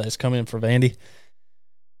quarterback that's coming in for Vandy.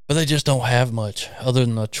 But they just don't have much other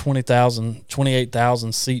than a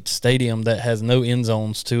 28,000-seat stadium that has no end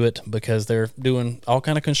zones to it because they're doing all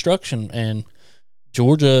kind of construction, and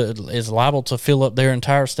Georgia is liable to fill up their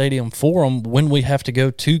entire stadium for them when we have to go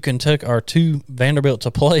to Kentucky or to Vanderbilt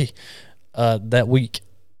to play that week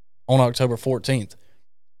on October 14th.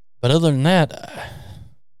 But other than that,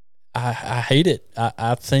 I hate it.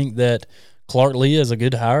 I think that Clark Lee is a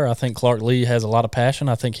good hire. I think Clark Lee has a lot of passion.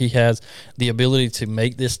 I think he has the ability to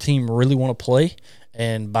make this team really want to play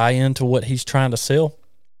and buy into what he's trying to sell.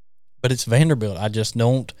 But it's Vanderbilt. I just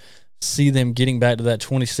don't see them getting back to that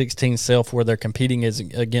 2016 self where they're competing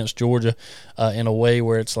against Georgia in a way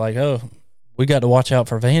where it's like, oh, we got to watch out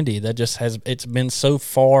for Vandy. That just it's been so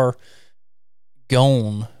far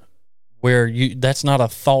gone where that's not a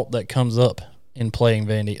thought that comes up in playing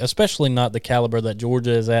Vandy, especially not the caliber that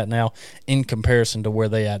Georgia is at now in comparison to where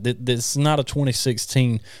they at. This is not a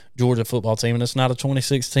 2016 Georgia football team, and it's not a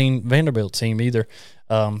 2016 Vanderbilt team either.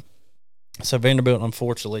 So Vanderbilt,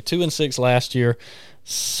 unfortunately, 2-6 last year,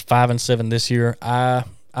 5-7 this year. I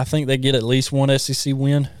think they get at least one SEC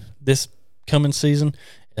win this coming season.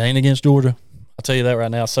 It ain't against Georgia. I'll tell you that right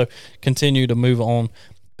now. So continue to move on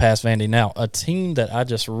past Vandy. Now, a team that I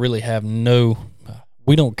just really have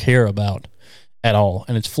we don't care about at all,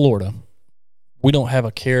 and it's Florida. We don't have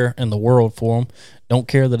a care in the world for them. Don't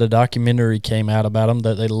care that a documentary came out about them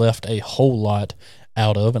that they left a whole lot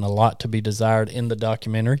out of and a lot to be desired in the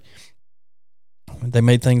documentary. They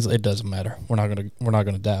made things. It doesn't matter. We're not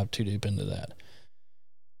gonna dive too deep into that.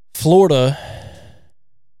 Florida,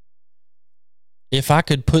 if I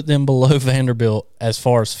could put them below Vanderbilt as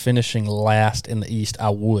far as finishing last in the East, I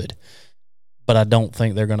would. But I don't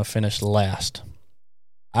think they're going to finish last.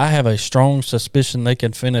 I have a strong suspicion they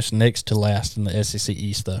can finish next to last in the SEC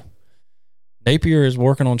East, though. Napier is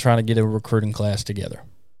working on trying to get a recruiting class together.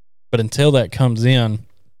 But until that comes in,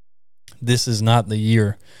 this is not the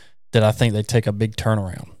year that I think they take a big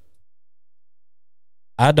turnaround.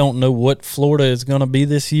 I don't know what Florida is going to be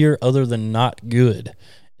this year other than not good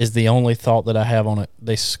is the only thought that I have on it.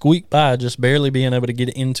 They squeaked by just barely being able to get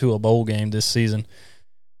into a bowl game this season.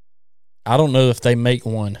 I don't know if they make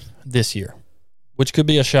one this year, which could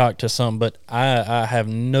be a shock to some, but I have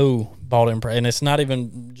no bought in. And it's not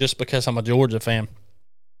even just because I'm a Georgia fan.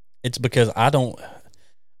 It's because I don't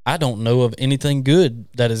know of anything good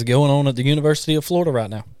that is going on at the University of Florida right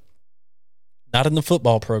now. Not in the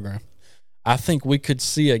football program. I think we could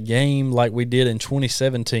see a game like we did in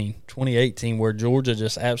 2017, 2018, where Georgia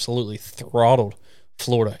just absolutely throttled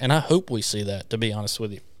Florida. And I hope we see that, to be honest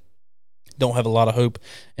with you. Don't have a lot of hope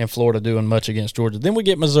in Florida doing much against Georgia. Then we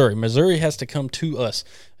get Missouri. Missouri has to come to us.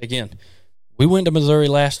 Again, we went to Missouri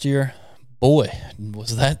last year. Boy,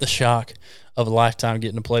 was that the shock of a lifetime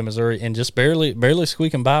getting to play Missouri and just barely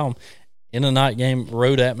squeaking by them in a night game,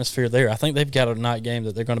 road atmosphere there. I think they've got a night game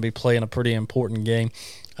that they're going to be playing a pretty important game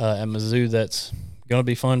at Mizzou that's going to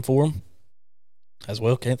be fun for them as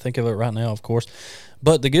well. Can't think of it right now, of course.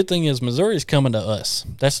 But the good thing is Missouri's coming to us.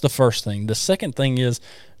 That's the first thing. The second thing is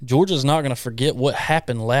Georgia's not going to forget what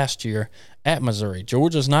happened last year at Missouri.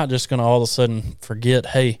 Georgia's not just going to all of a sudden forget,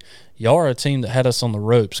 hey, y'all are a team that had us on the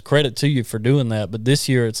ropes. Credit to you for doing that. But this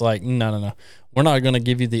year it's like, no. We're not going to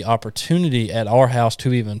give you the opportunity at our house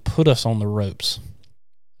to even put us on the ropes.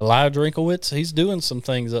 Elijah Drinkowitz, he's doing some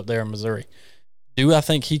things up there in Missouri. Do I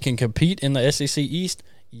think he can compete in the SEC East?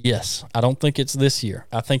 Yes. I don't think it's this year.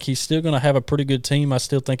 I think he's still going to have a pretty good team. I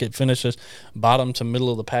still think it finishes bottom to middle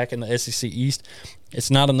of the pack in the SEC East.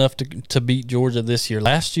 It's not enough to beat Georgia this year.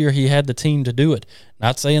 Last year he had the team to do it.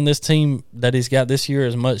 Not saying this team that he's got this year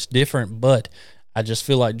is much different, but I just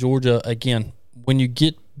feel like Georgia, again, when you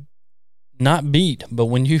get not beat, but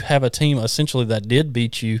when you have a team essentially that did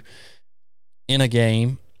beat you in a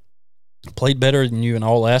game, played better than you in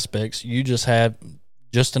all aspects, you just had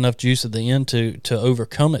just enough juice at the end to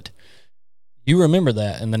overcome it. You remember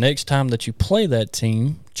that, and the next time that you play that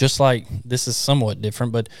team, just like this is somewhat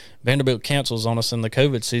different, but Vanderbilt cancels on us in the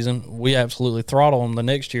COVID season, we absolutely throttle them the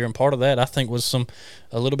next year, and part of that I think was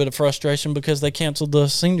a little bit of frustration because they canceled the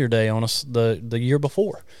senior day on us the year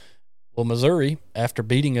before. Well, Missouri, after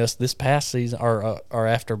beating us this past season, or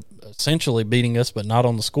after essentially beating us but not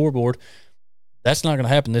on the scoreboard, that's not going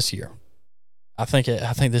to happen this year. I think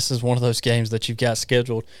this is one of those games that you've got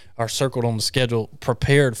scheduled or circled on the schedule,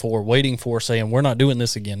 prepared for, waiting for, saying we're not doing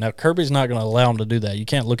this again. Now, Kirby's not going to allow them to do that. You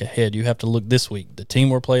can't look ahead. You have to look this week. The team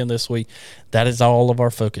we're playing this week, that is all of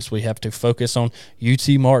our focus. We have to focus on UT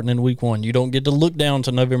Martin in week 1. You don't get to look down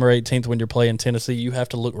to November 18th when you're playing Tennessee. You have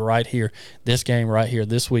to look right here, this game right here,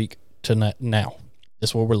 this week to now.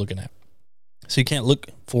 That's what we're looking at. So you can't look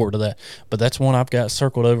forward to that. But that's one I've got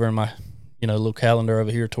circled over in my little calendar over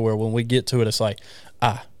here to where when we get to it, it's like,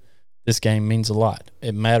 this game means a lot.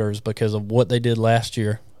 It matters because of what they did last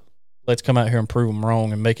year. Let's come out here and prove them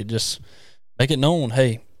wrong and make it known,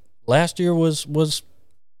 hey, last year was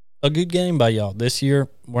a good game by y'all. This year,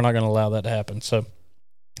 we're not going to allow that to happen. So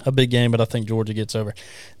a big game, but I think Georgia gets over.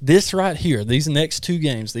 This right here, these next 2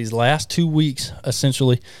 games, these last 2 weeks,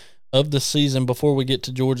 essentially, of the season before we get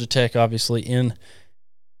to Georgia Tech, obviously, in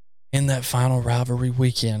that final rivalry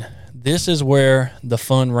weekend. This is where the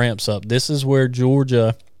fun ramps up. This is where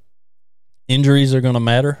Georgia injuries are going to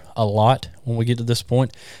matter a lot when we get to this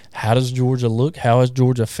point. How does Georgia look? How has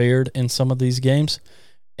Georgia fared in some of these games?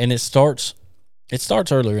 And it starts It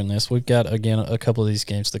starts earlier in this. We've got, again, a couple of these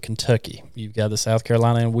games. The Kentucky. You've got the South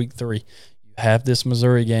Carolina in week 3. You have this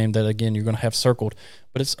Missouri game that, again, you're going to have circled.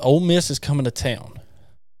 But it's Ole Miss is coming to town.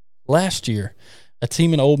 Last year, a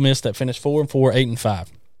team in Ole Miss that finished 4-4, 8-5.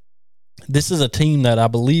 This is a team that I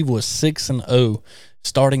believe was 6-0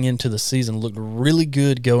 starting into the season, looked really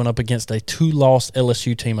good going up against a 2-loss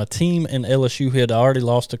LSU team, a team in LSU who had already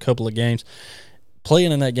lost a couple of games.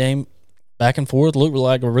 Playing in that game back and forth looked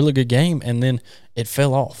like a really good game, and then it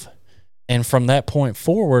fell off. And from that point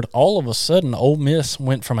forward, all of a sudden, Ole Miss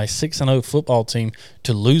went from a 6-0 football team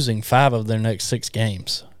to losing 5 of their next 6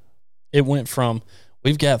 games. It went from,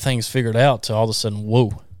 we've got things figured out, to all of a sudden,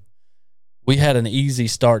 whoa. We had an easy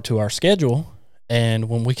start to our schedule, and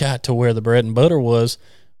when we got to where the bread and butter was,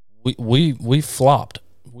 we flopped.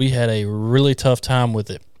 We had a really tough time with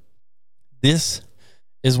it. This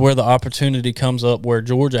is where the opportunity comes up, where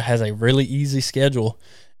Georgia has a really easy schedule,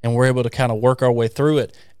 and we're able to kind of work our way through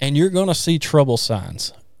it. And you're going to see trouble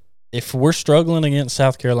signs. If we're struggling against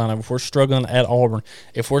South Carolina, if we're struggling at Auburn,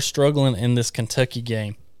 if we're struggling in this Kentucky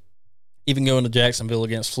game, even going to Jacksonville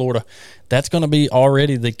against Florida, that's going to be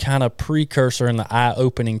already the kind of precursor and the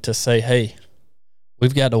eye-opening to say, hey,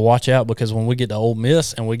 we've got to watch out, because when we get to Ole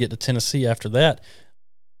Miss and we get to Tennessee after that,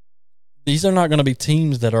 these are not going to be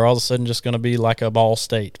teams that are all of a sudden just going to be like a Ball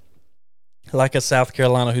State, like a South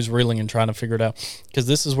Carolina who's reeling and trying to figure it out, because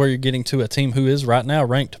this is where you're getting to a team who is right now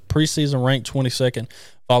preseason ranked 22nd,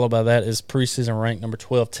 followed by that is preseason ranked number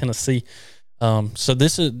 12, Tennessee. So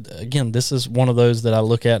this is one of those that I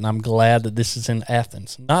look at, and I'm glad that this is in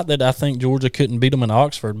Athens. Not that I think Georgia couldn't beat them in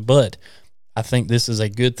Oxford, but I think this is a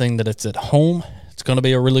good thing that it's at home. It's going to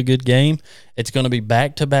be a really good game. It's going to be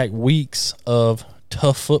back-to-back weeks of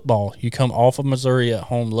tough football. You come off of Missouri at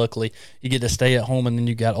home, luckily. You get to stay at home, and then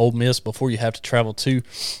you got Ole Miss before you have to travel to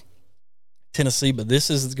Tennessee. But this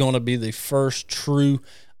is going to be the first true,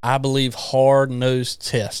 I believe, hard-nosed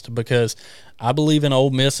test, because I believe in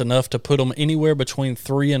Ole Miss enough to put them anywhere between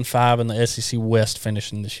 3 and 5 in the SEC West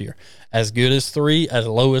finishing this year. As good as 3, as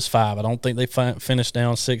low as 5. I don't think they finish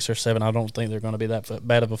down 6 or 7. I don't think they're going to be that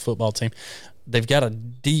bad of a football team. They've got a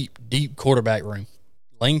deep, deep quarterback room.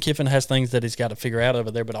 Lane Kiffin has things that he's got to figure out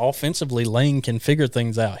over there, but offensively, Lane can figure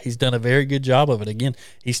things out. He's done a very good job of it. Again,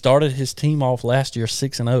 he started his team off last year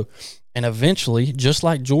 6-0. And eventually, just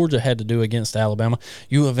like Georgia had to do against Alabama,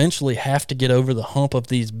 you eventually have to get over the hump of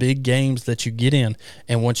these big games that you get in.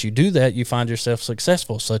 And once you do that, you find yourself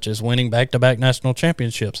successful, such as winning back-to-back national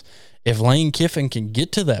championships. If Lane Kiffin can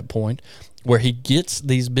get to that point where he gets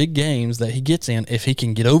these big games that he gets in, if he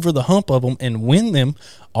can get over the hump of them and win them,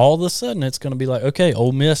 all of a sudden it's going to be like, okay,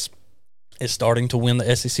 Ole Miss is starting to win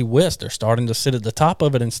the SEC West. They're starting to sit at the top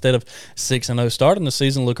of it instead of 6-0 starting the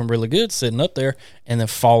season looking really good, sitting up there, and then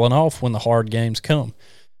falling off when the hard games come.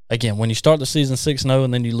 Again, when you start the season 6-0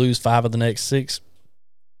 and then you lose 5 of the next 6,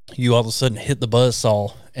 you all of a sudden hit the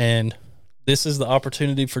buzzsaw. And this is the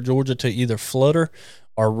opportunity for Georgia to either flutter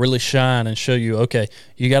or really shine and show you, okay,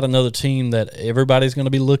 you got another team that everybody's going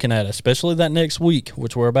to be looking at, especially that next week,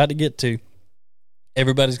 which we're about to get to.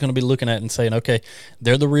 Everybody's going to be looking at and saying, okay,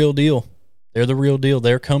 they're the real deal. They're the real deal.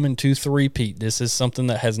 They're coming to three-peat. This is something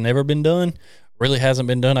that has never been done. Really hasn't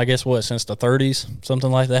been done, I guess, since the 30s,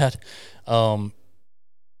 something like that. But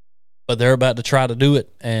they're about to try to do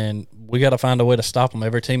it, and we got to find a way to stop them.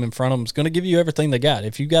 Every team in front of them is going to give you everything they got.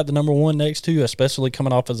 If you got the number one next to you, especially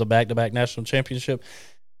coming off as a back-to-back national championship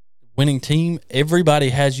winning team, everybody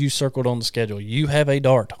has you circled on the schedule. You have a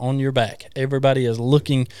dart on your back. Everybody is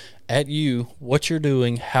looking at you, what you're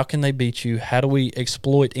doing, how can they beat you, how do we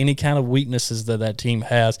exploit any kind of weaknesses that team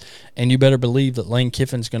has, and you better believe that Lane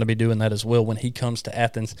Kiffin's going to be doing that as well when he comes to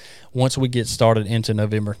Athens once we get started into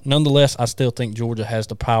November. Nonetheless, I still think Georgia has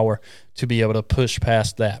the power to be able to push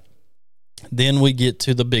past that. Then we get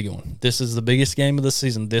to the big one. This is the biggest game of the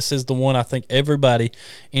season. This is the one I think everybody,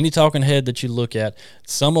 any talking head that you look at,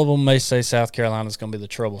 some of them may say South Carolina is going to be the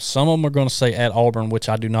trouble. Some of them are going to say at Auburn, which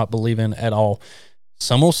I do not believe in at all.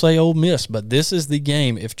 Some will say Ole Miss, but this is the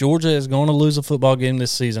game. If Georgia is going to lose a football game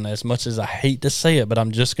this season, as much as I hate to say it, but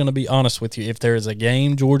I'm just going to be honest with you, if there is a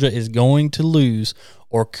game Georgia is going to lose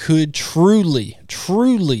or could truly,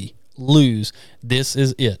 truly lose, this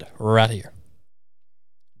is it right here.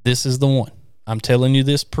 This is the one. I'm telling you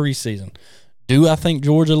this preseason. Do I think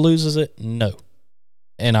Georgia loses it? No.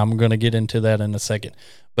 And I'm going to get into that in a second.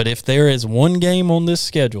 But if there is one game on this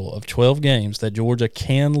schedule of 12 games that Georgia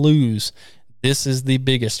can lose, this is the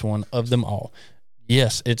biggest one of them all.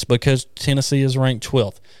 Yes, it's because Tennessee is ranked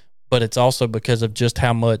 12th, but it's also because of just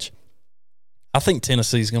how much I think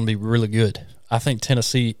Tennessee is going to be really good. I think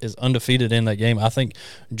Tennessee is undefeated in that game. I think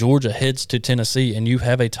Georgia heads to Tennessee, and you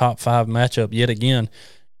have a top 5 matchup yet again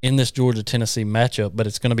in this Georgia-Tennessee matchup, but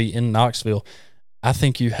it's going to be in Knoxville. I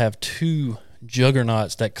think you have 2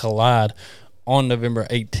 juggernauts that collide on November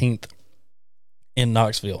 18th in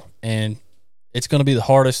Knoxville, and it's going to be the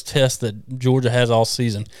hardest test that Georgia has all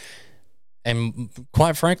season. And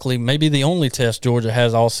quite frankly, maybe the only test Georgia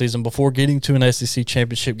has all season before getting to an SEC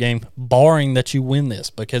championship game, barring that you win this.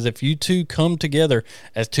 Because if you two come together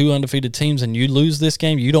as 2 undefeated teams and you lose this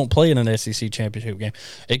game, you don't play in an SEC championship game.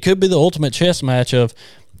 It could be the ultimate chess match of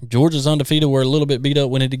Georgia's undefeated. We're a little bit beat up.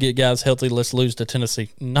 We need to get guys healthy. Let's lose to Tennessee.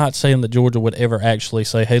 Not saying that Georgia would ever actually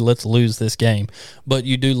say, hey, let's lose this game. But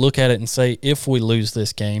you do look at it and say, if we lose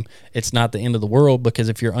this game, it's not the end of the world, because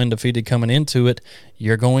if you're undefeated coming into it,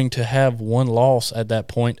 you're going to have 1 loss at that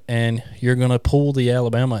point, and you're going to pull the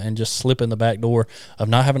Alabama and just slip in the back door of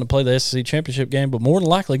not having to play the SEC championship game, but more than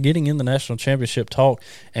likely getting in the national championship talk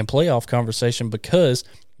and playoff conversation, because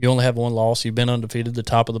you only have 1 loss. You've been undefeated, the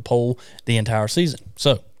top of the poll the entire season.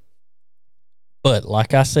 But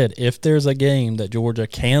like I said, if there's a game that Georgia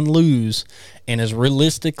can lose and is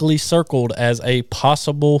realistically circled as a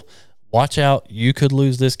possible watch out, you could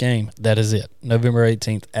lose this game, that is it. November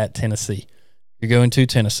 18th at Tennessee. You're going to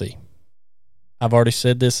Tennessee. I've already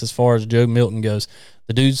said this as far as Joe Milton goes.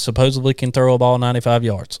 The dude supposedly can throw a ball 95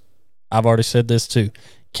 yards. I've already said this too.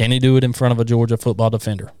 Can he do it in front of a Georgia football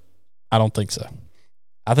defender? I don't think so.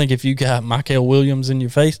 I think if you got Michael Williams in your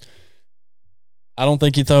face, I don't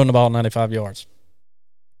think you're throwing the ball 95 yards.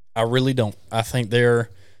 I really don't. I think they're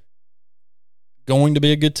going to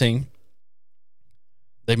be a good team.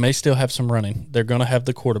 They may still have some running. They're going to have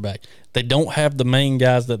the quarterback. They don't have the main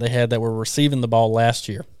guys that they had that were receiving the ball last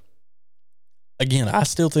year. Again, I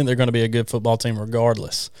still think they're going to be a good football team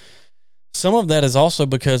regardless. Some of that is also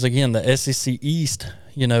because, again, the SEC East,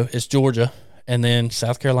 is Georgia, and then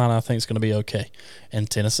South Carolina I think is going to be okay, and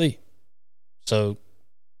Tennessee. So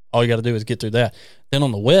all you got to do is get through that. Then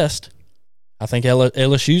on the West, I think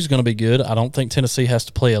LSU is going to be good. I don't think Tennessee has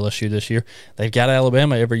to play LSU this year. They've got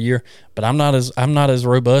Alabama every year, but I'm not as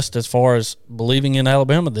robust as far as believing in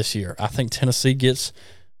Alabama this year. I think Tennessee gets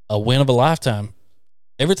a win of a lifetime.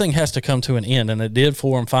 Everything has to come to an end, and it did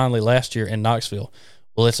for them finally last year in Knoxville.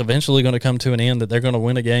 Well, it's eventually going to come to an end that they're going to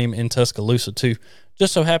win a game in Tuscaloosa too.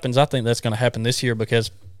 Just so happens I think that's going to happen this year,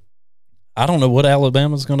 because I don't know what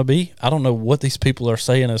Alabama's going to be. I don't know what these people are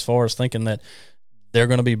saying as far as thinking that they're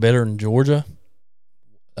going to be better than Georgia.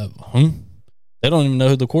 They don't even know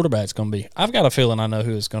who the quarterback's going to be. I've got a feeling I know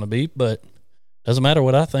who it's going to be, but doesn't matter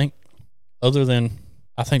what I think, other than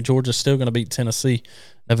I think Georgia's still going to beat Tennessee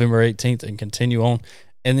November 18th and continue on.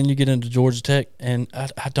 And then you get into Georgia Tech, and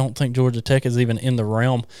I don't think Georgia Tech is even in the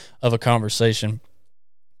realm of a conversation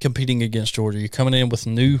competing against Georgia. You're coming in with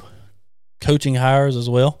new coaching hires as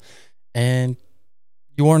well, and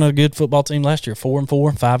you weren't a good football team last year. 4-4,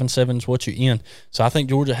 5-7 is what you're in. So I think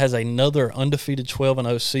Georgia has another undefeated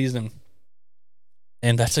 12-0 season,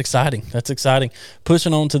 and that's exciting. That's exciting.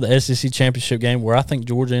 Pushing on to the SEC championship game, where I think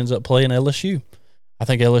Georgia ends up playing LSU. I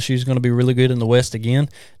think LSU is going to be really good in the West again.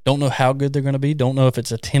 Don't know how good they're going to be. Don't know if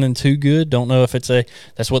it's a 10-2 good. Don't know if it's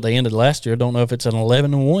that's what they ended last year. Don't know if it's an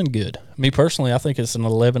 11-1 good. Me personally, I think it's an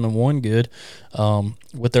 11-1 good,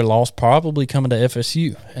 with their loss probably coming to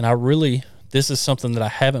FSU. And this is something that I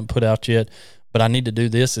haven't put out yet, but I need to do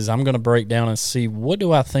this, is I'm going to break down and see what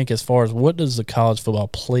do I think as far as what does the college football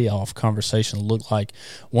playoff conversation look like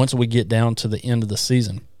once we get down to the end of the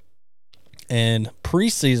season. And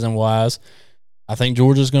preseason-wise, I think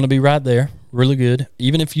Georgia's going to be right there, really good.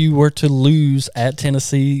 Even if you were to lose at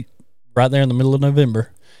Tennessee right there in the middle of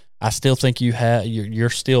November, I still think you're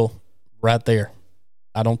still right there.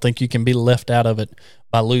 I don't think you can be left out of it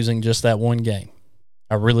by losing just that one game.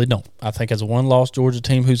 I really don't. I think as a one-loss Georgia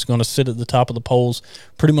team who's going to sit at the top of the polls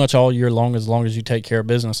pretty much all year long as you take care of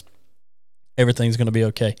business, everything's going to be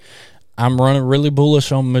okay. I'm running really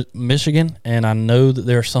bullish on Michigan, and I know that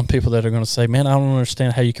there are some people that are going to say, man, I don't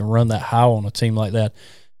understand how you can run that high on a team like that.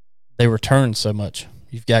 They return so much.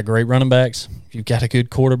 You've got great running backs. You've got a good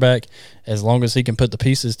quarterback. As long as he can put the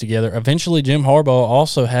pieces together. Eventually, Jim Harbaugh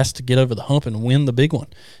also has to get over the hump and win the big one.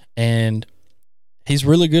 And he's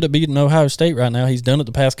really good at beating Ohio State right now. He's done it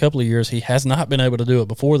the past couple of years. He has not been able to do it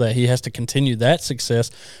before that. He has to continue that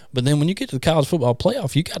success. But then when you get to the college football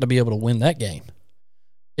playoff, you got to be able to win that game.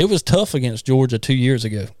 It was tough against Georgia 2 years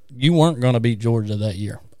ago. You weren't going to beat Georgia that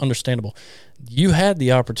year. Understandable. You had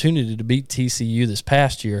the opportunity to beat TCU this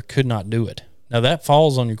past year, could not do it. Now, that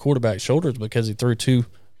falls on your quarterback's shoulders because he threw 2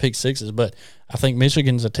 pick sixes, but I think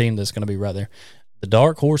Michigan's a team that's going to be right there. The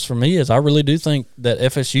dark horse for me is I really do think that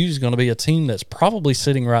FSU is going to be a team that's probably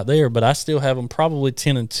sitting right there, but I still have them probably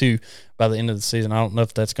 10-2 by the end of the season. I don't know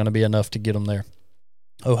if that's going to be enough to get them there.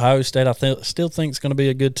 Ohio State, I still think is going to be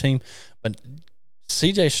a good team, but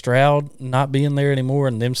C.J. Stroud not being there anymore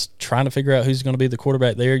and them trying to figure out who's going to be the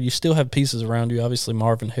quarterback there, you still have pieces around you. Obviously,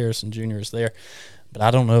 Marvin Harrison Jr. is there, but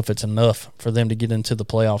I don't know if it's enough for them to get into the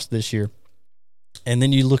playoffs this year. And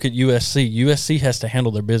then you look at USC. USC has to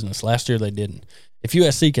handle their business. Last year they didn't. If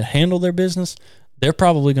USC can handle their business, they're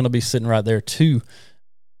probably going to be sitting right there too,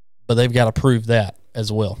 but they've got to prove that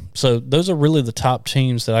as well. So those are really the top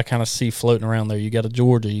teams that I kind of see floating around there. You got a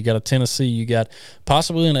Georgia, you got a Tennessee, you got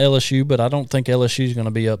possibly an LSU, but I don't think LSU is going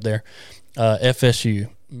to be up there. FSU,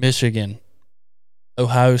 Michigan,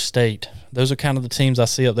 Ohio State. Those are kind of the teams I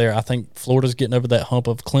see up there. I think Florida's getting over that hump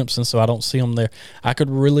of Clemson, so I don't see them there. I could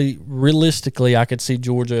realistically, I could see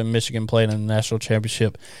Georgia and Michigan playing in the national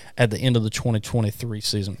championship at the end of the 2023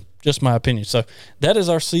 season. Just my opinion. So that is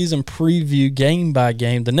our season preview, game by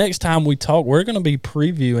game. The next time we talk, we're going to be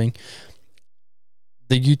previewing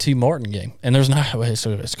the UT Martin game. And there's not,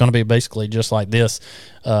 so it's going to be basically just like this.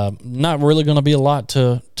 Not really going to be a lot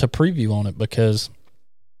to preview on it because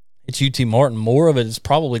it's UT Martin. More of it is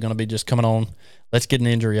probably going to be just coming on. Let's get an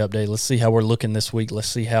injury update. Let's see how we're looking this week. Let's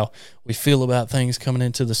see how we feel about things coming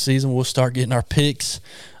into the season. We'll start getting our picks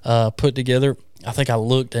put together. I think I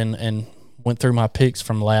looked and went through my picks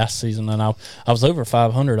from last season, and I was over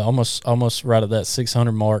 500, almost right at that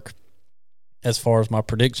 600 mark as far as my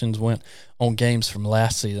predictions went on games from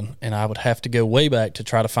last season. And I would have to go way back to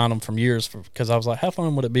try to find them from years because I was like, how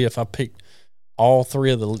fun would it be if I picked all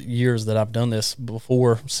 3 of the years that I've done this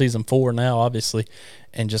before season 4 now, obviously,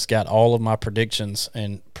 and just got all of my predictions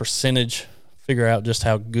and percentage, figure out just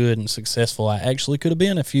how good and successful I actually could have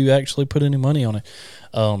been if you actually put any money on it.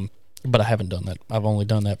 But I haven't done that. I've only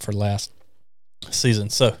done that for last season.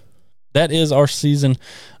 So that is our season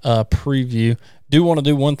preview. Do want to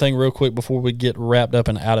do one thing real quick before we get wrapped up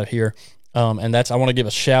and out of here. And that's, I want to give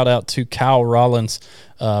a shout out to Kyle Rollins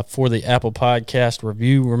for the Apple Podcast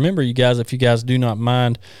review. Remember, you guys, if you guys do not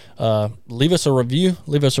mind, leave us a review.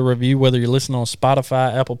 Leave us a review, whether you're listening on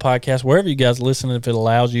Spotify, Apple Podcasts, wherever you guys listen, if it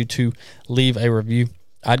allows you to leave a review,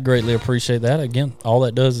 I'd greatly appreciate that. Again, all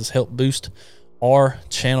that does is help boost our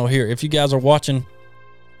channel here. If you guys are watching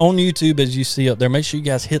on YouTube, as you see up there, make sure you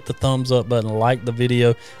guys hit the thumbs up button, like the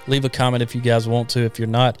video, leave a comment if you guys want to. If you're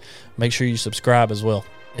not, make sure you subscribe as well.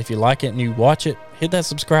 If you like it and you watch it, hit that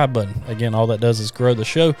subscribe button. Again, all that does is grow the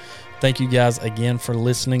show. Thank you guys again for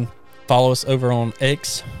listening. Follow us over on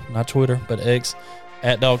X, not Twitter, but X,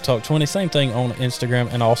 at Dog Talk 20. Same thing on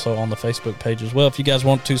Instagram and also on the Facebook page as well. If you guys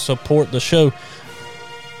want to support the show,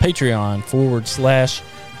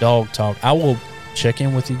 Patreon.com/Dog Talk. I will check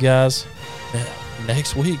in with you guys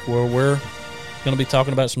next week where we're going to be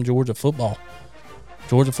talking about some Georgia football.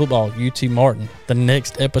 Georgia football, UT Martin. The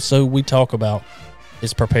next episode we talk about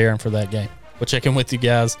is preparing for that game. We'll check in with you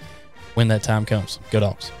guys when that time comes. Go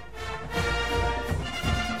Dogs.